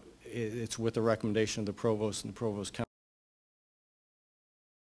it's with the recommendation of the provost and the provost council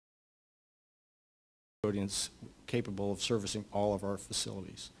custodians capable of servicing all of our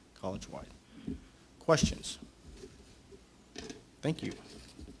facilities college-wide. Questions? Thank you.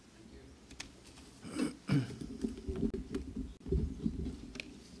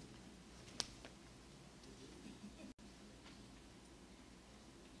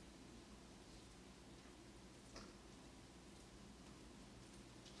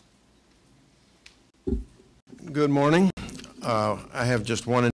 Good morning. I have just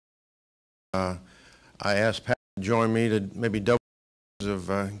one. I asked Pat to join me to maybe double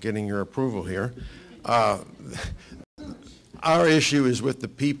of getting your approval here. Our issue is with the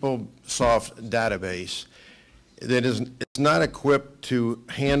PeopleSoft database. It's not equipped to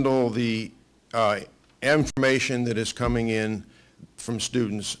handle the information that is coming in from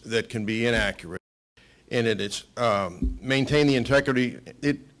students that can be inaccurate, and it's maintain the integrity.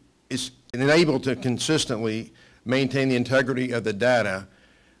 It is enabled to consistently maintain the integrity of the data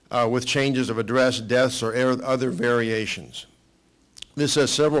with changes of address, deaths, or other variations. This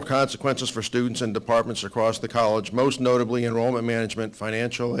has several consequences for students and departments across the college, most notably enrollment management,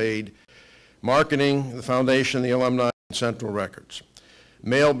 financial aid, marketing, the foundation, the alumni, and central records.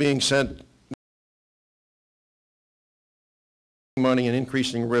 Mail being sent money and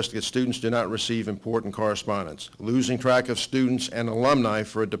increasing risk that students do not receive important correspondence, losing track of students and alumni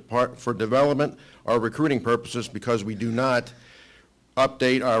for development or recruiting purposes because we do not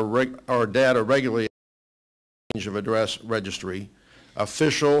update our data regularly of address registry,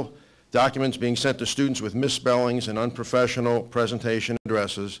 official documents being sent to students with misspellings and unprofessional presentation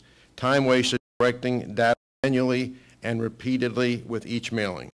addresses, time wasted correcting data manually and repeatedly with each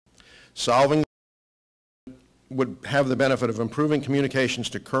mailing. Solving would have the benefit of improving communications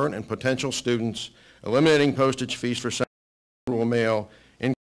to current and potential students, eliminating postage fees for rural mail,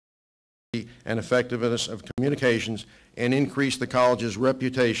 increase and effectiveness of communications, and increase the college's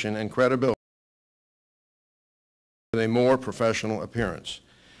reputation and credibility with a more professional appearance.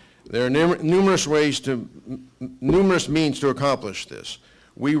 There are numerous means to accomplish this.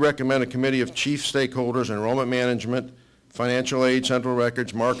 We recommend a committee of chief stakeholders, enrollment management, financial aid, central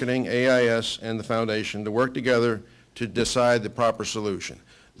records, marketing, AIS, and the foundation to work together to decide the proper solution.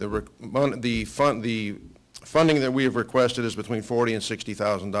 The funding that we have requested is between $40,000 and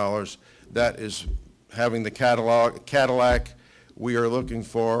 $60,000. That is having the Cadillac. We are looking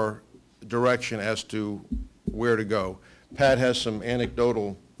for direction as to where to go. Pat has some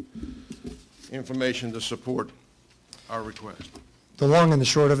anecdotal information to support our request. The long and the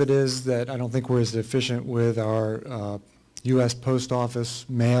short of it is that I don't think we're as efficient with our U.S. Post Office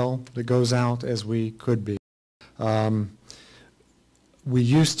mail that goes out as we could be. We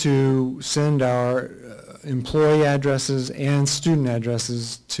used to send our employee addresses and student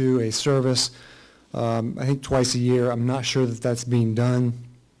addresses to a service, I think twice a year. I'm not sure that that's being done.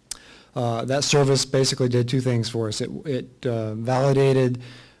 That service basically did two things for us. It validated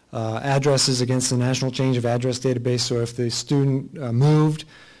addresses against the National Change of Address database, so if the student moved,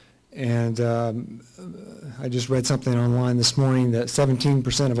 and I just read something online this morning that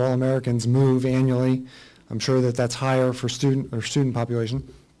 17% of all Americans move annually. I'm sure that that's higher for student population.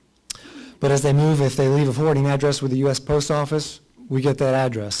 But as they move, if they leave a forwarding address with the U.S. Post Office, we get that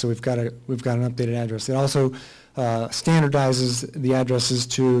address, so we've got an updated address. It also standardizes the addresses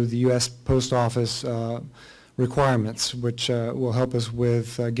to the U.S. Post Office requirements, which will help us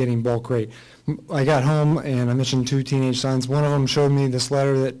with getting bulk rate. I got home and I mentioned two teenage sons. One of them showed me this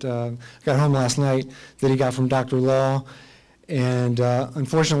letter that got home last night that he got from Dr. Law, and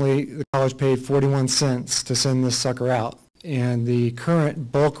unfortunately the college paid 41 cents to send this sucker out, and the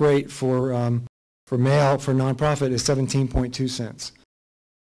current bulk rate for mail for nonprofit is 17.2 cents.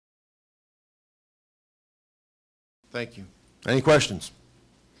 Thank you. Any questions?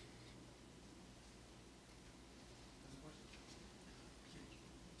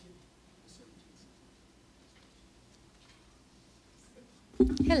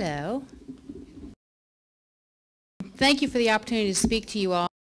 Hello. Thank you for the opportunity to speak to you all,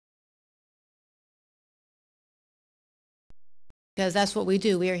 because that's what we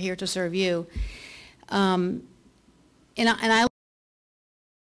do. We are here to serve you. And I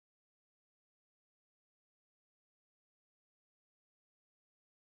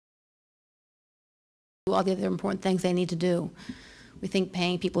do all the other important things they need to do. We think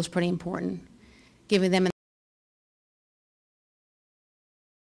paying people is pretty important, giving them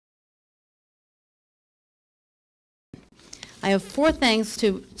I have four things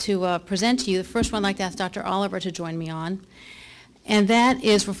to present to you. The first one I'd like to ask Dr. Oliver to join me on, and that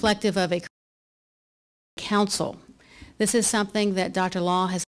is reflective of a council. This is something that Dr. Law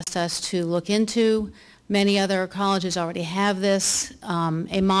has asked us to look into. Many other colleges already have this.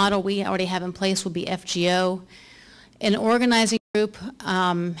 A model we already have in place will be FGO. An organizing group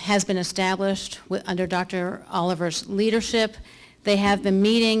has been established under Dr. Oliver's leadership. They have been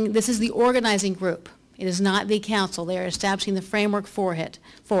meeting. This is the organizing group. It is not the council. They are establishing the framework for it.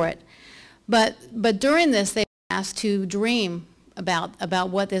 But during this, they were asked to dream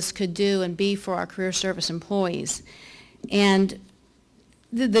about what this could do and be for our career service employees. And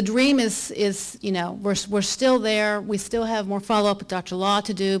the dream is, you know, we're still there. We still have more follow-up with Dr. Law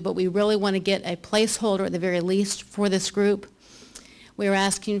to do, but we really want to get a placeholder at the very least for this group. We are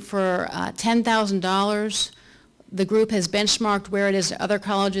asking for $10,000. The group has benchmarked where it is at other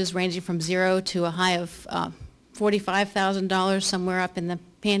colleges, ranging from $0 to a high of $45,000, somewhere up in the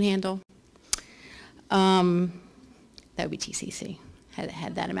Panhandle. That would be TCC,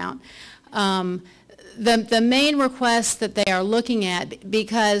 had that amount. The main request that they are looking at,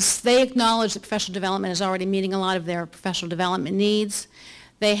 because they acknowledge that professional development is already meeting a lot of their professional development needs,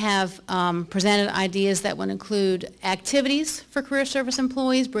 they have presented ideas that would include activities for career service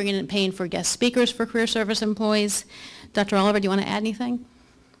employees, bringing in paying for guest speakers for career service employees. Dr. Oliver, do you want to add anything?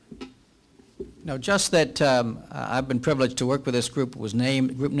 No, just that I've been privileged to work with this group. It was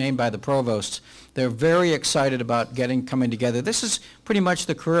group named by the provost. They're very excited about coming together. This is pretty much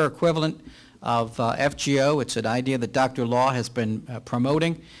the career equivalent of FGO. It's an idea that Dr. Law has been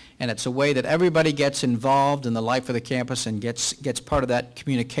promoting, and it's a way that everybody gets involved in the life of the campus and gets part of that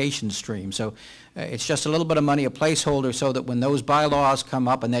communication stream. So It's just a little bit of money, a placeholder, so that when those bylaws come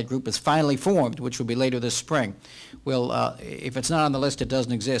up and that group is finally formed, which will be later this spring, we'll, if it's not on the list, it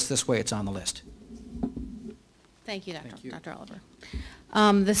doesn't exist. This way it's on the list. Thank you, Dr. Oliver.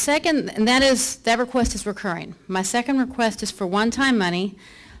 The second, and that request is recurring. My second request is for one-time money.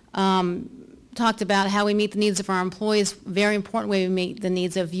 Talked about how we meet the needs of our employees. Very important way we meet the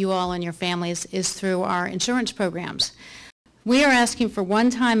needs of you all and your families is through our insurance programs. We are asking for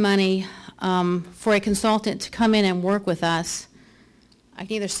one-time money for a consultant to come in and work with us. I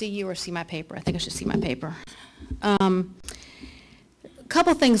can either see you or see my paper. I think I should see my paper. A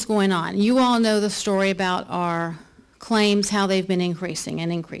couple things going on. You all know the story about our claims, how they've been increasing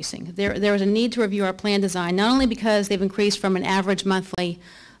and increasing. There is a need to review our plan design, not only because they've increased from an average monthly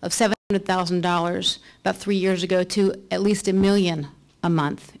of $700,000 about 3 years ago to at least $1 million a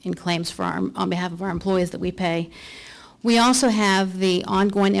month in claims for on behalf of our employees that we pay. We also have the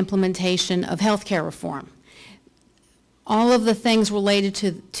ongoing implementation of health care reform. All of the things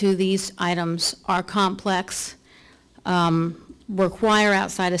related to these items are complex, require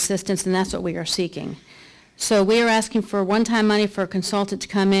outside assistance, and that's what we are seeking. So we are asking for one-time money for a consultant to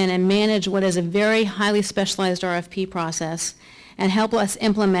come in and manage what is a very highly specialized RFP process and help us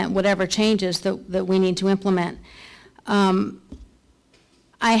implement whatever changes that we need to implement. I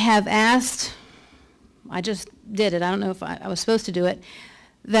have asked, I just did it, I don't know if I was supposed to do it,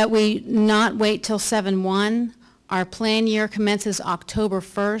 that we not wait till 7/1. Our plan year commences October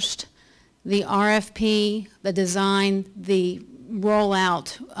 1st. The RFP, the design, the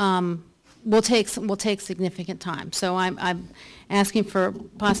rollout will take significant time. So I'm asking for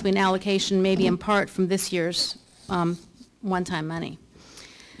possibly an allocation, maybe in part from this year's one-time money.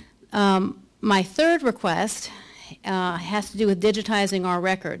 My third request has to do with digitizing our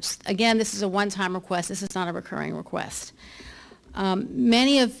records. Again, this is a one-time request. This is not a recurring request.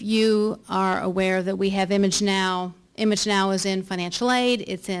 Many of you are aware that we have ImageNow. ImageNow is in financial aid.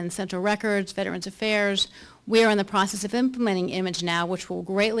 It's in Central Records, Veterans Affairs. We are in the process of implementing ImageNow, which will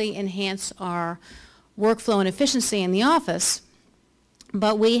greatly enhance our workflow and efficiency in the office.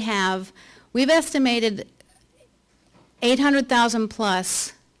 But we've estimated 800,000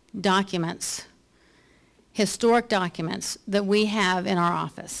 plus documents, historic documents that we have in our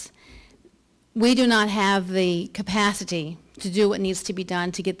office. We do not have the capacity to do what needs to be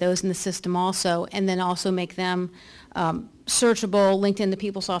done to get those in the system also, and then also make them searchable, linked into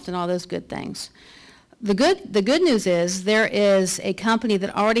PeopleSoft and all those good things. The good news is there is a company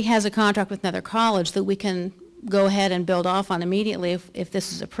that already has a contract with another college that we can go ahead and build off on immediately if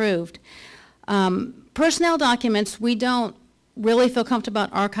this is approved. Personnel documents, we don't really feel comfortable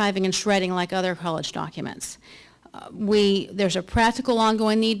about archiving and shredding like other college documents. There's a practical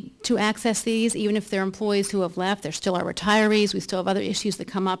ongoing need to access these, even if they're employees who have left. They're still our retirees. We still have other issues that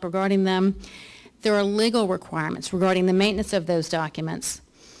come up regarding them. There are legal requirements regarding the maintenance of those documents.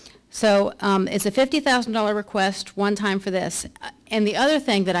 So it's a $50,000 request one time for this. And the other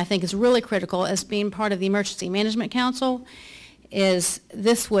thing that I think is really critical as being part of the Emergency Management Council is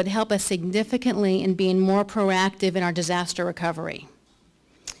this would help us significantly in being more proactive in our disaster recovery.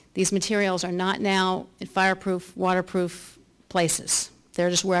 These materials are not now in fireproof, waterproof places. They're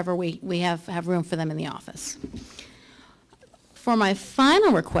just wherever we have room for them in the office. For my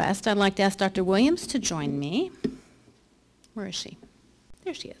final request, I'd like to ask Dr. Williams to join me. Where is she?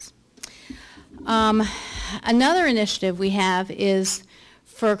 There she is. Another initiative we have is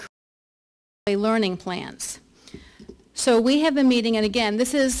for learning plans. So we have been meeting, and again,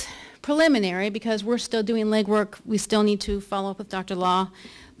 this is preliminary because we're still doing legwork. We still need to follow up with Dr. Law,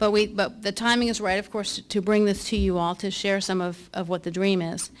 but the timing is right, of course, to bring this to you all to share some of what the dream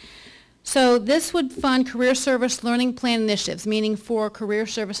is. So this would fund career service learning plan initiatives, meaning for career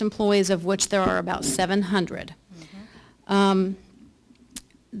service employees, of which there are about 700.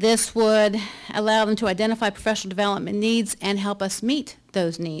 This would allow them to identify professional development needs and help us meet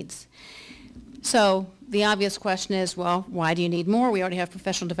those needs. So the obvious question is, well, why do you need more? We already have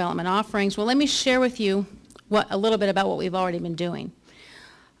professional development offerings. Well, let me share with you a little bit about what we've already been doing.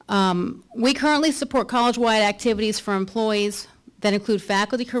 We currently support college-wide activities for employees that include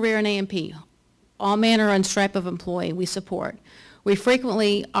faculty, career, and A&P. All manner and stripe of employee we support. We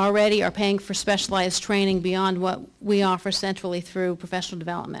frequently already are paying for specialized training beyond what we offer centrally through professional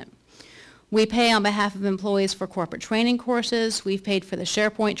development. We pay on behalf of employees for corporate training courses. We've paid for the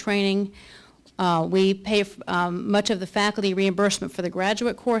SharePoint training. We pay much of the faculty reimbursement for the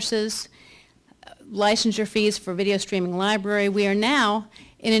graduate courses, licensure fees for video streaming library. We are now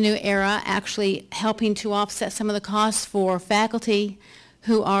in a new era actually helping to offset some of the costs for faculty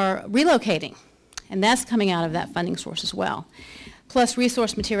who are relocating, and that's coming out of that funding source as well, plus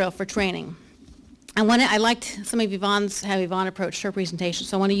resource material for training. I liked some of how Yvonne approached her presentation,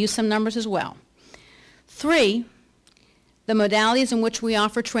 so I want to use some numbers as well. 3, the modalities in which we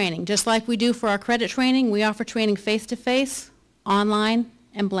offer training. Just like we do for our credit training, we offer training face-to-face, online,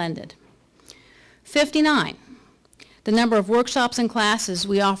 and blended. 59, the number of workshops and classes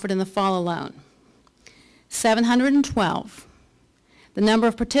we offered in the fall alone. 712, the number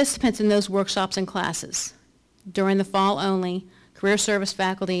of participants in those workshops and classes during the fall only, career service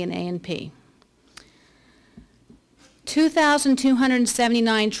faculty and A&P.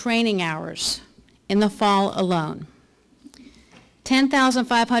 2,279 training hours in the fall alone.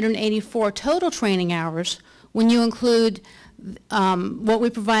 10,584 total training hours when you include what we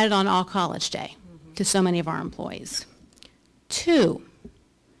provided on All College Day to so many of our employees. 2,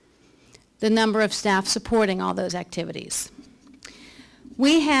 the number of staff supporting all those activities.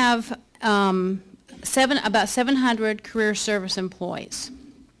 We have about 700 career service employees.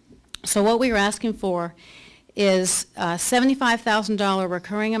 So what we are asking for is a $75,000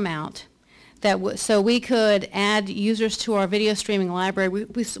 recurring amount so we could add users to our video streaming library.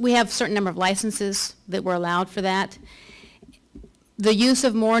 We have a certain number of licenses that were allowed for that. The use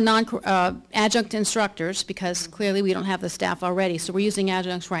of more adjunct instructors, because clearly we don't have the staff already, so we're using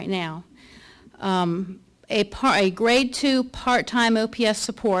adjuncts right now. A grade 2 part-time OPS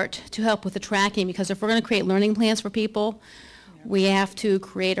support to help with the tracking, because if we're going to create learning plans for people, we have to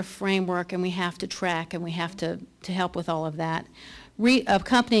create a framework and we have to track and we have to help with all of that.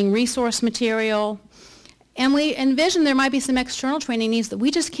 Accompanying resource material, and we envision there might be some external training needs that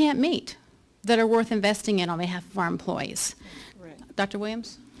we just can't meet that are worth investing in on behalf of our employees. Right. Dr.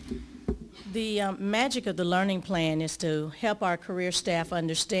 Williams? The magic of the learning plan is to help our career staff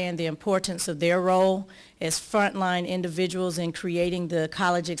understand the importance of their role as frontline individuals in creating the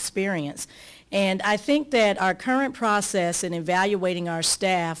college experience. And I think that our current process in evaluating our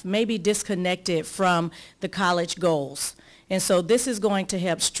staff may be disconnected from the college goals. And so this is going to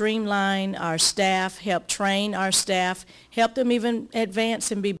help streamline our staff, help train our staff, help them even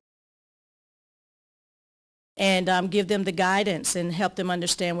advance and be and give them the guidance and help them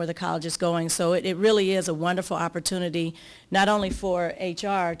understand where the college is going. So it really is a wonderful opportunity, not only for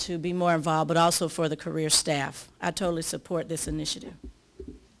HR to be more involved, but also for the career staff. I totally support this initiative.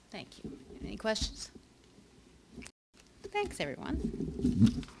 Thank you. Any questions? Thanks,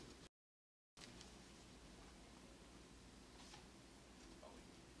 everyone.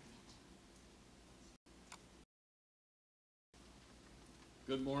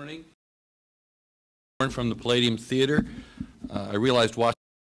 Good morning. From the Palladium Theater. I realized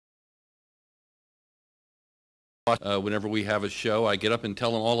whenever we have a show, I get up and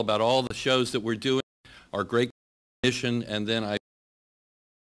tell them all about all the shows that we're doing, our great mission, and then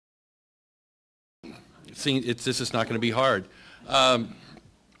this is not going to be hard.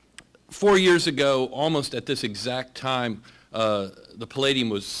 4 years ago, almost at this exact time, the Palladium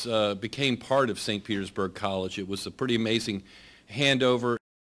became part of St. Petersburg College. It was a pretty amazing handover,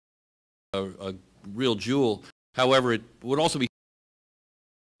 a real jewel. However, it would also be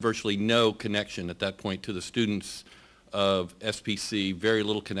virtually no connection at that point to the students of SPC, very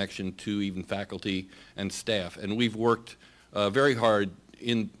little connection to even faculty and staff. And we've worked very hard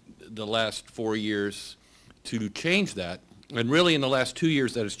in the last 4 years to change that. And really in the last 2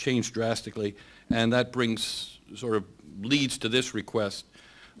 years that has changed drastically, and that leads to this request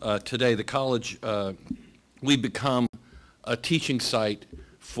today. The college, we've become a teaching site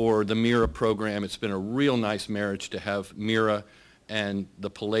for the MIRA program. It's been a real nice marriage to have MIRA and the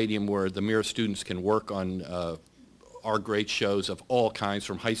Palladium, where the MIRA students can work on our great shows of all kinds,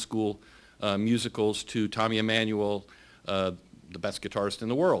 from high school musicals to Tommy Emmanuel, the best guitarist in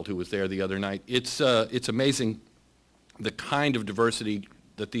the world, who was there the other night. It's amazing the kind of diversity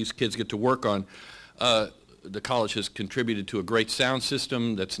that these kids get to work on. The college has contributed to a great sound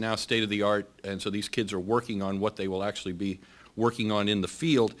system that's now state-of-the-art, and so these kids are working on what they will actually be working on in the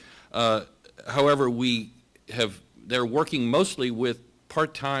field. However, they're working mostly with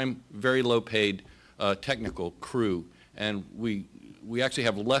part-time, very low-paid technical crew, and we actually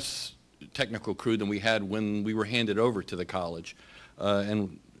have less technical crew than we had when we were handed over to the college.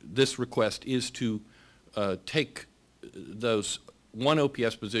 And this request is to take those one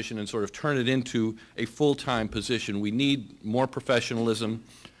OPS position and sort of turn it into a full-time position. We need more professionalism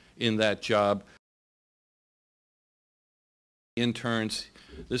in that job. Interns,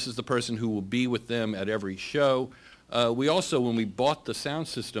 this is the person who will be with them at every show. We also, when we bought the sound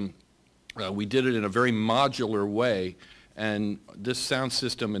system, we did it in a very modular way, and this sound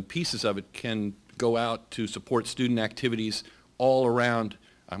system and pieces of it can go out to support student activities all around.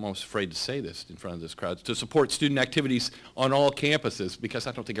 I'm almost afraid to say this in front of this crowd, to support student activities on all campuses, because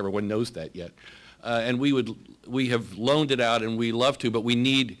I don't think everyone knows that yet. and we have loaned it out, and we love to, but we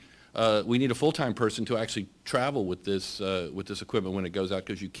need a full-time person to actually travel with this equipment when it goes out,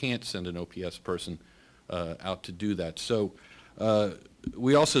 because you can't send an OPS person out to do that. So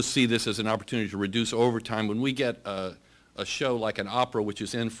we also see this as an opportunity to reduce overtime. When we get a show like an opera, which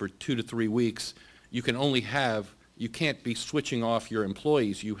is in for 2 to 3 weeks, you can't be switching off your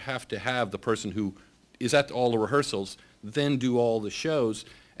employees. You have to have the person who is at all the rehearsals, then do all the shows,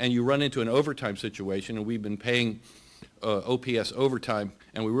 and you run into an overtime situation, and we've been paying OPS overtime,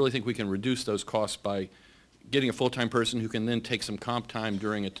 and we really think we can reduce those costs by getting a full-time person who can then take some comp time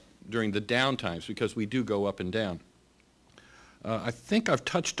during the down times, because we do go up and down. I think I've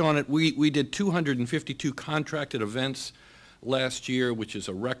touched on it. We did 252 contracted events last year, which is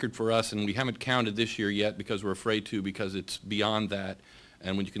a record for us, and we haven't counted this year yet because we're afraid to, because it's beyond that.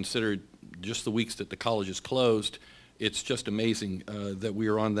 And when you consider just the weeks that the college is closed, it's just amazing that we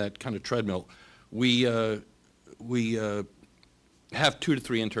are on that kind of treadmill. We have 2 to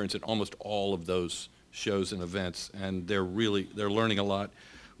 3 interns at almost all of those shows and events, and they're learning a lot.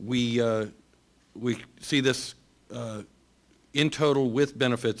 We see this in total with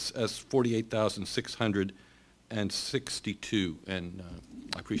benefits as $48,662, and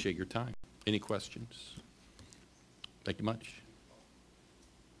I appreciate your time. Any questions? Thank you much.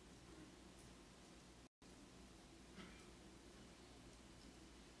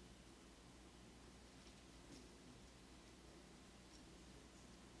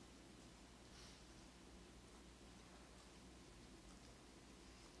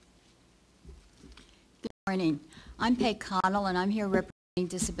 Good morning. I'm Peg Connell, and I'm here representing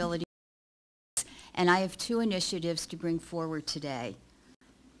disability, and I have 2 initiatives to bring forward today.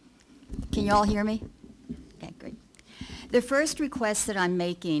 Can you all hear me? Okay, great. The first request that I'm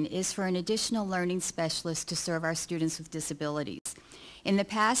making is for an additional learning specialist to serve our students with disabilities. In the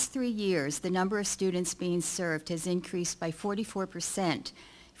past 3 years, the number of students being served has increased by 44%,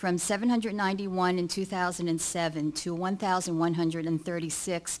 from 791 in 2007 to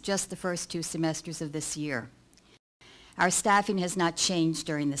 1,136 just the first 2 semesters of this year. Our staffing has not changed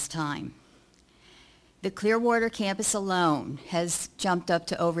during this time. The Clearwater campus alone has jumped up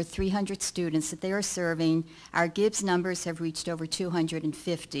to over 300 students that they are serving. Our Gibbs numbers have reached over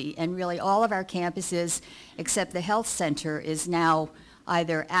 250, and really all of our campuses, except the health center, is now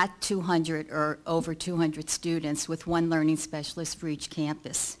either at 200 or over 200 students, with 1 learning specialist for each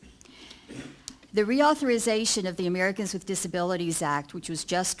campus. The reauthorization of the Americans with Disabilities Act, which was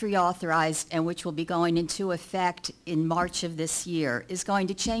just reauthorized and which will be going into effect in March of this year, is going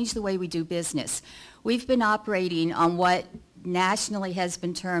to change the way we do business. We've been operating on what nationally has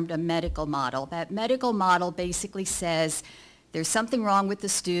been termed a medical model. That medical model basically says there's something wrong with the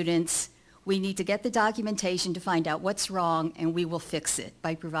students, we need to get the documentation to find out what's wrong, and we will fix it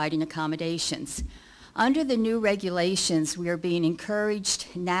by providing accommodations. Under the new regulations, we are being encouraged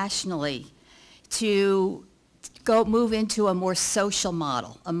nationally to move into a more social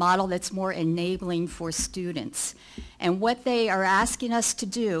model, a model that's more enabling for students. And what they are asking us to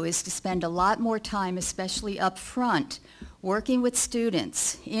do is to spend a lot more time, especially up front, working with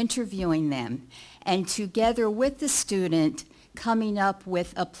students, interviewing them, and together with the student, coming up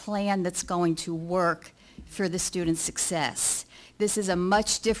with a plan that's going to work for the student's success. This is a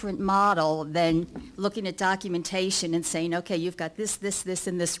much different model than looking at documentation and saying, okay, you've got this, this, this,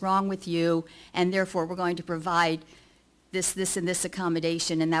 and this wrong with you, and therefore we're going to provide this, this, and this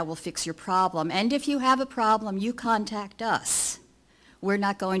accommodation, and that will fix your problem. And if you have a problem, you contact us. We're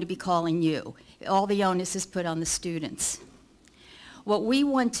not going to be calling you. All the onus is put on the students. What we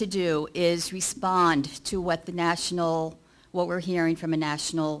want to do is respond to what we're hearing from a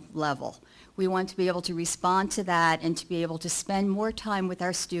national level. We want to be able to respond to that and to be able to spend more time with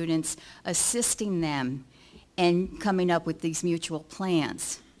our students, assisting them and coming up with these mutual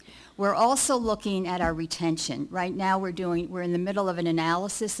plans. We're also looking at our retention. Right now we're in the middle of an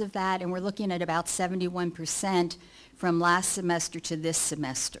analysis of that, and we're looking at about 71% from last semester to this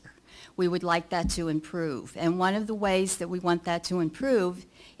semester. We would like that to improve. And one of the ways that we want that to improve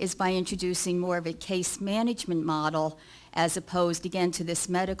is by introducing more of a case management model, as opposed, again, to this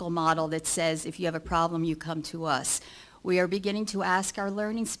medical model that says if you have a problem, you come to us. We are beginning to ask our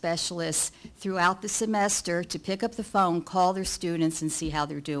learning specialists throughout the semester to pick up the phone, call their students, and see how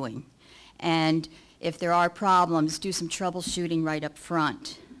they're doing. And if there are problems, do some troubleshooting right up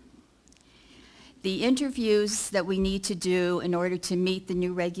front. The interviews that we need to do in order to meet the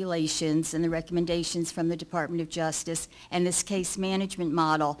new regulations and the recommendations from the Department of Justice and this case management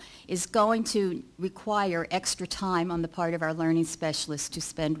model is going to require extra time on the part of our learning specialists to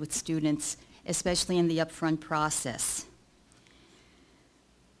spend with students, especially in the upfront process.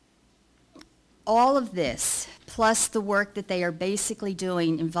 All of this, plus the work that they are basically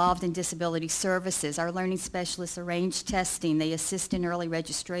doing involved in disability services. Our learning specialists arrange testing. They assist in early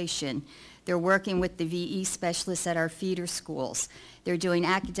registration. They're working with the VE specialists at our feeder schools. They're doing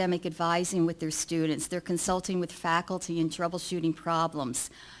academic advising with their students. They're consulting with faculty in troubleshooting problems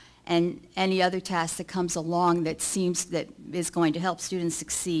and any other task that comes along that is going to help students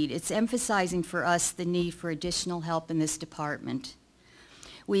succeed. It's emphasizing for us the need for additional help in this department.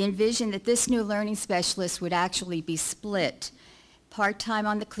 We envision that this new learning specialist would actually be split part-time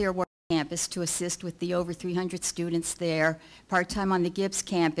on the Clearwater campus to assist with the over 300 students there, part-time on the Gibbs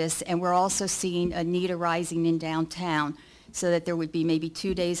campus, and we're also seeing a need arising in downtown so that there would be maybe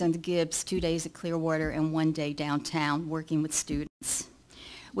 2 days on the Gibbs, 2 days at Clearwater, and 1 day downtown working with students.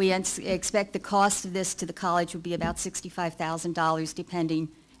 We expect the cost of this to the college would be about $65,000 depending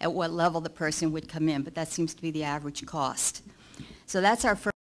at what level the person would come in, but that seems to be the average cost. So that's our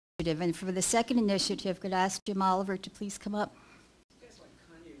first initiative. And for the second initiative, could I ask Jim Oliver to please come up?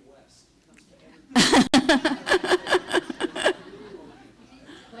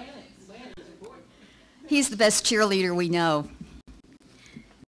 He's the best cheerleader we know.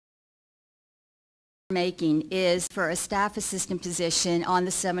 Making is for a staff assistant position on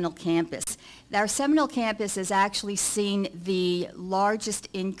the Seminole campus. Our Seminole campus has actually seen the largest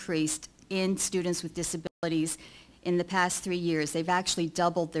increase in students with disabilities in the past 3 years. They've actually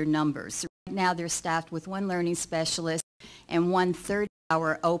doubled their numbers. Right now they're staffed with 1 learning specialist and 1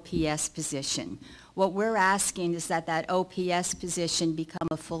 30-hour OPS position. What we're asking is that that OPS position become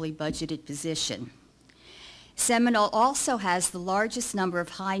a fully budgeted position. Seminole also has the largest number of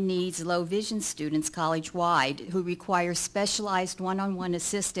high needs, low vision students college-wide who require specialized one-on-one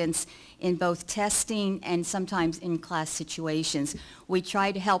assistance in both testing and sometimes in-class situations. We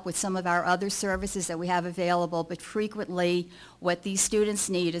try to help with some of our other services that we have available, but frequently what these students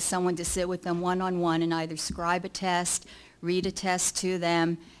need is someone to sit with them one-on-one and either scribe a test, read a test to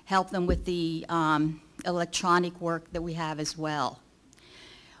them, help them with the electronic work that we have as well.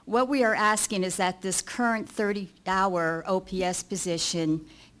 What we are asking is that this current 30-hour OPS position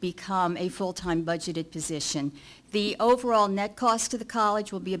become a full-time budgeted position. The overall net cost to the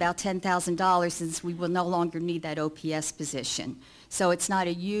college will be about $10,000 since we will no longer need that OPS position. So it's not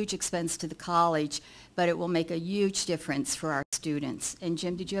a huge expense to the college, but it will make a huge difference for our students. And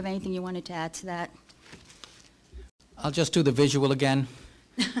Jim, did you have anything you wanted to add to that? I'll just do the visual again.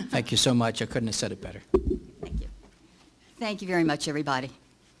 Thank you so much. I couldn't have said it better. Thank you. Thank you very much, everybody.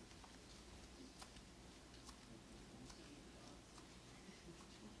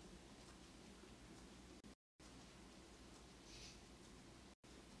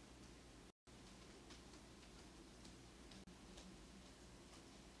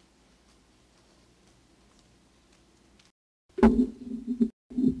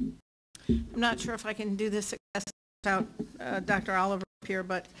 I'm not sure if I can do this without Dr. Oliver up here,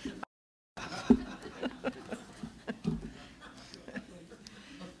 but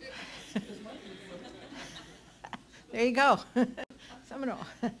there you go. Seminole.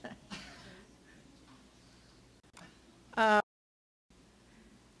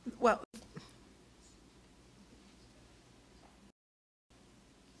 Well,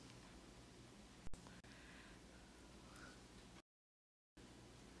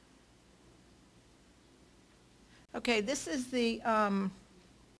 okay, this is the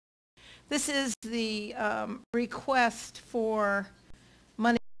request for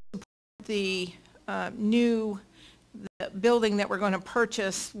money to support the new building that we're going to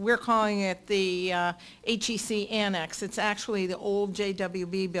purchase. We're calling it the HEC Annex. It's actually the old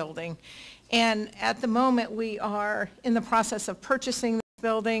JWB building. And at the moment, we are in the process of purchasing this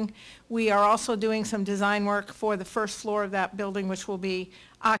building. We are also doing some design work for the first floor of that building, which will be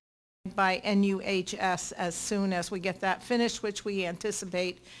occupied by NUHS as soon as we get that finished, which we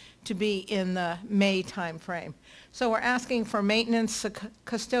anticipate to be in the May timeframe. So we're asking for maintenance,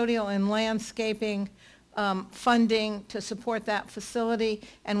 custodial, and landscaping funding to support that facility,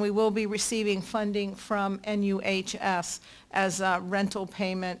 and we will be receiving funding from NUHS as a rental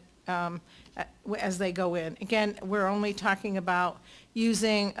payment as they go in. Again, we're only talking about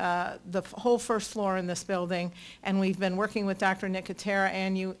using the whole first floor in this building, and we've been working with Dr. Nicotera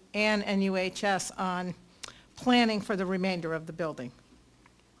and NUHS on planning for the remainder of the building.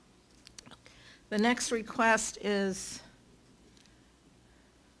 The next request is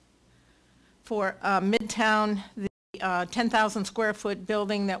for Midtown, the 10,000 square foot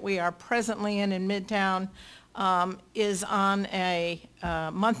building that we are presently in Midtown is on a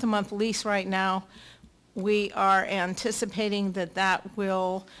month-to-month lease right now. We are anticipating that that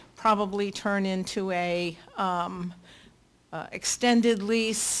will probably turn into a extended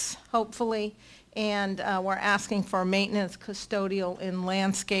lease, hopefully, and we're asking for maintenance, custodial, and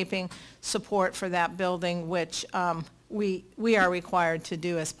landscaping support for that building, which we are required to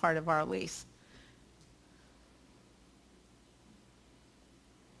do as part of our lease.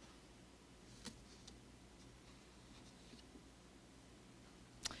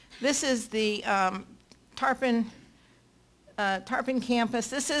 This is the Tarpon campus.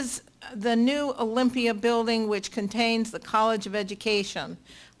 This is the new Olympia building, which contains the College of Education.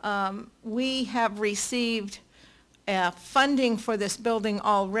 We have received funding for this building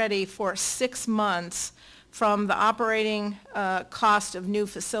already for 6 months from the operating cost of new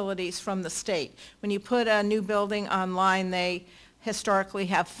facilities from the state. When you put a new building online, they historically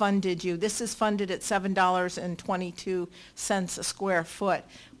have funded you. This is funded at $7.22 a square foot.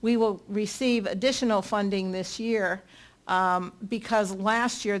 We will receive additional funding this year because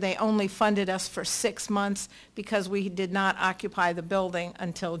last year they only funded us for 6 months because we did not occupy the building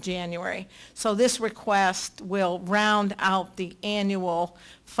until January. So this request will round out the annual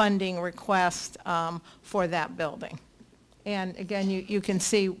funding request for that building. And again, you can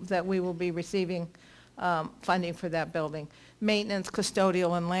see that we will be receiving funding for that building. Maintenance,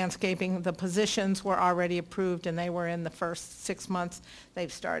 custodial, and landscaping, the positions were already approved and they were in the first 6 months.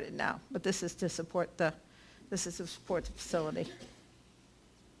 They've started now, but this is to support the facility.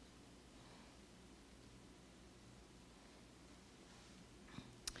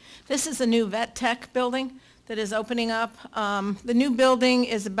 This is the new Vet Tech building that is opening up. The new building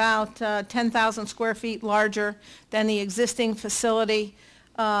is about 10,000 square feet larger than the existing facility.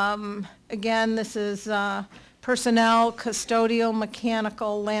 Again, this is personnel, custodial,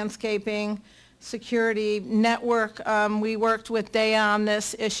 mechanical, landscaping, security, network. We worked with DEA on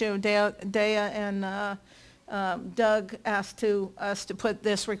this issue. DEA and Doug asked us to put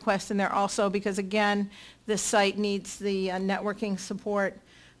this request in there also because, again, this site needs the networking support,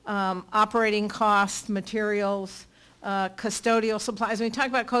 operating costs, materials, custodial supplies. When we talk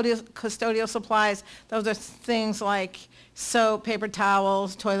about custodial supplies, those are things like soap, paper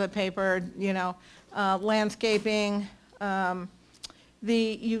towels, toilet paper, landscaping.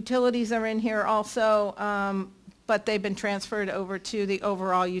 The utilities are in here also, but they've been transferred over to the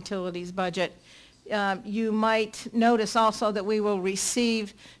overall utilities budget. You might notice also that we will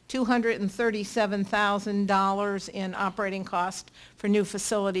receive $237,000 in operating costs for new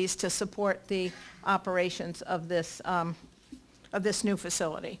facilities to support the operations of this new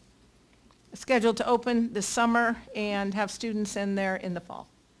facility. Scheduled to open this summer and have students in there in the fall.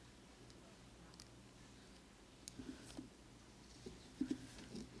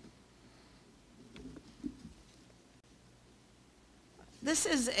 This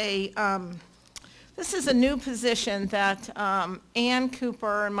is a new position that Ann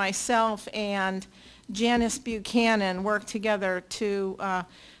Cooper and myself and Janice Buchanan worked together to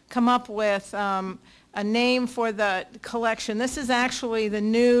come up with a name for the collection. This is actually the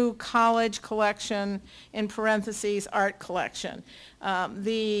new college collection, in parentheses, art collection.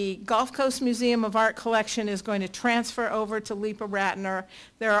 The Gulf Coast Museum of Art collection is going to transfer over to Lipa Ratner.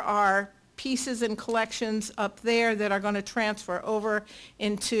 There are pieces and collections up there that are going to transfer over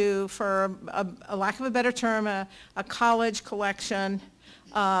into, for a lack of a better term, a college collection.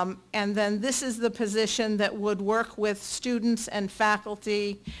 And then this is the position that would work with students and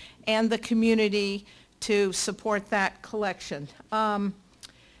faculty and the community to support that collection.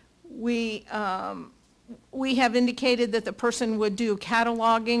 We have indicated that the person would do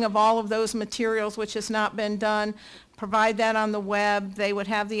cataloging of all of those materials, which has not been done, provide that on the web. They would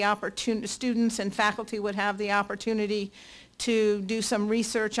have the opportunity, students and faculty would have the opportunity to do some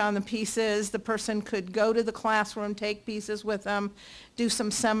research on the pieces. The person could go to the classroom, take pieces with them, do some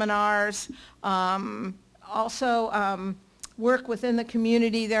seminars. Also, work within the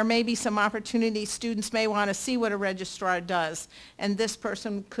community. There may be some opportunities. Students may want to see what a registrar does, and this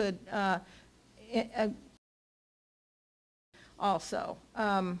person could also.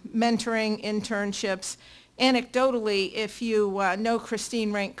 Mentoring, internships. Anecdotally, if you know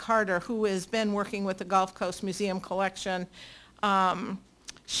Christine Rank-Carter, who has been working with the Gulf Coast Museum Collection,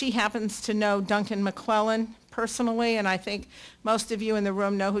 she happens to know Duncan McClellan personally, and I think most of you in the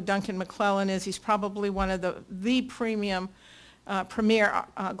room know who Duncan McClellan is. He's probably one of the premier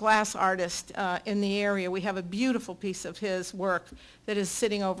glass artists in the area. We have a beautiful piece of his work that is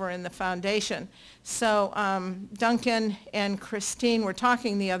sitting over in the foundation. So Duncan and Christine were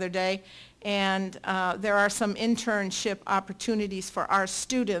talking the other day, and there are some internship opportunities for our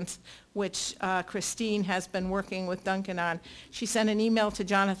students, which Christine has been working with Duncan on. She sent an email to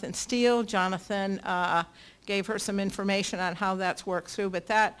Jonathan Steele. Jonathan gave her some information on how that's worked through, but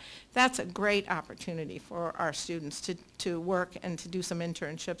that's a great opportunity for our students to work and to do some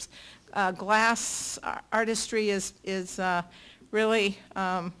internships. Glass artistry is really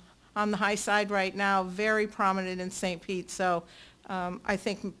on the high side right now, very prominent in St. Pete, so I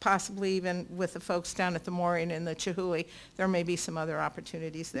think possibly even with the folks down at the Maureen and the Chihuly, there may be some other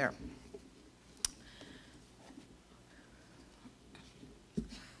opportunities there.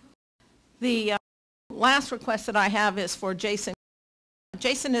 The last request that I have is for Jason.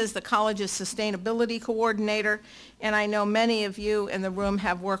 Jason is the college's sustainability coordinator, and I know many of you in the room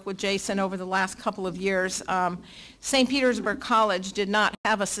have worked with Jason over the last couple of years. St. Petersburg College did not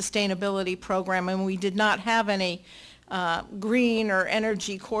have a sustainability program, and we did not have any green or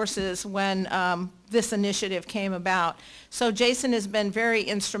energy courses when this initiative came about. So Jason has been very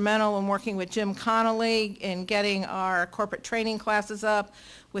instrumental in working with Jim Connolly in getting our corporate training classes up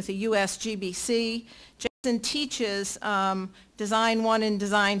with the USGBC. Jason teaches Design 1 and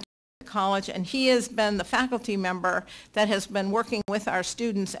Design 2 at college, and he has been the faculty member that has been working with our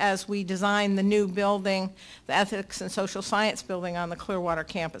students as we design the new building, the Ethics and Social Science building on the Clearwater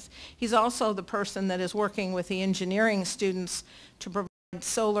campus. He's also the person that is working with the engineering students to provide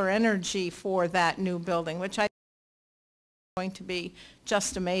solar energy for that new building, which I think is going to be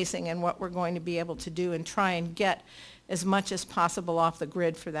just amazing, and what we're going to be able to do and try and get as much as possible off the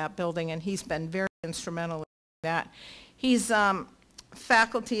grid for that building, and he's been very instrumental in that. He's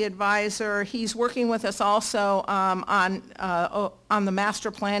faculty advisor. He's working with us also on the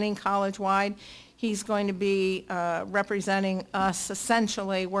master planning college-wide. He's going to be representing us,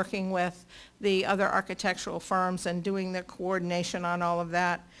 essentially working with the other architectural firms and doing the coordination on all of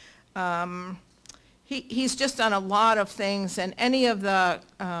that. He's just done a lot of things, and any of the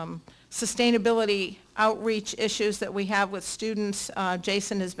sustainability outreach issues that we have with students,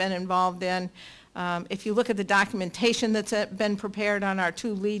 Jason has been involved in. If you look at the documentation that's been prepared on our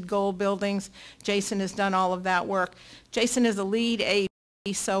 2 LEED gold buildings, Jason has done all of that work. Jason is a LEED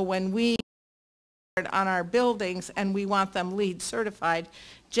AP, so when we on our buildings and we want them LEED certified,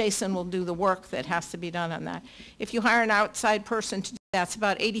 Jason will do the work that has to be done on that. If you hire an outside person to do that, it's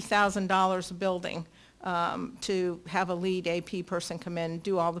about $80,000 a building to have a LEED AP person come in,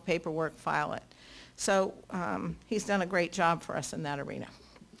 do all the paperwork, file it. So he's done a great job for us in that arena.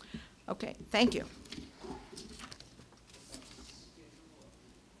 Okay, thank you.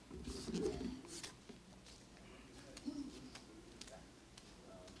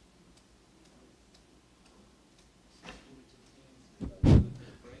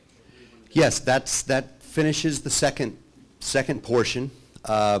 Yes, that finishes the second portion.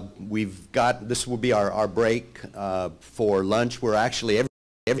 This will be our break for lunch. We're actually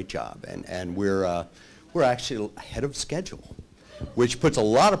every job, and we're actually ahead of schedule, which puts a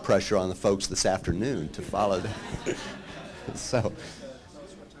lot of pressure on the folks this afternoon to follow that. So,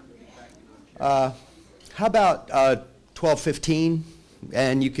 how about 12:15,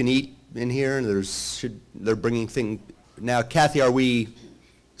 and you can eat in here, and they're bringing things. Now, Kathy, are we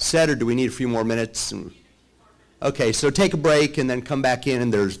set, or do we need a few more minutes? Okay, so take a break and then come back in,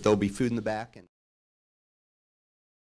 and there'll be food in the back.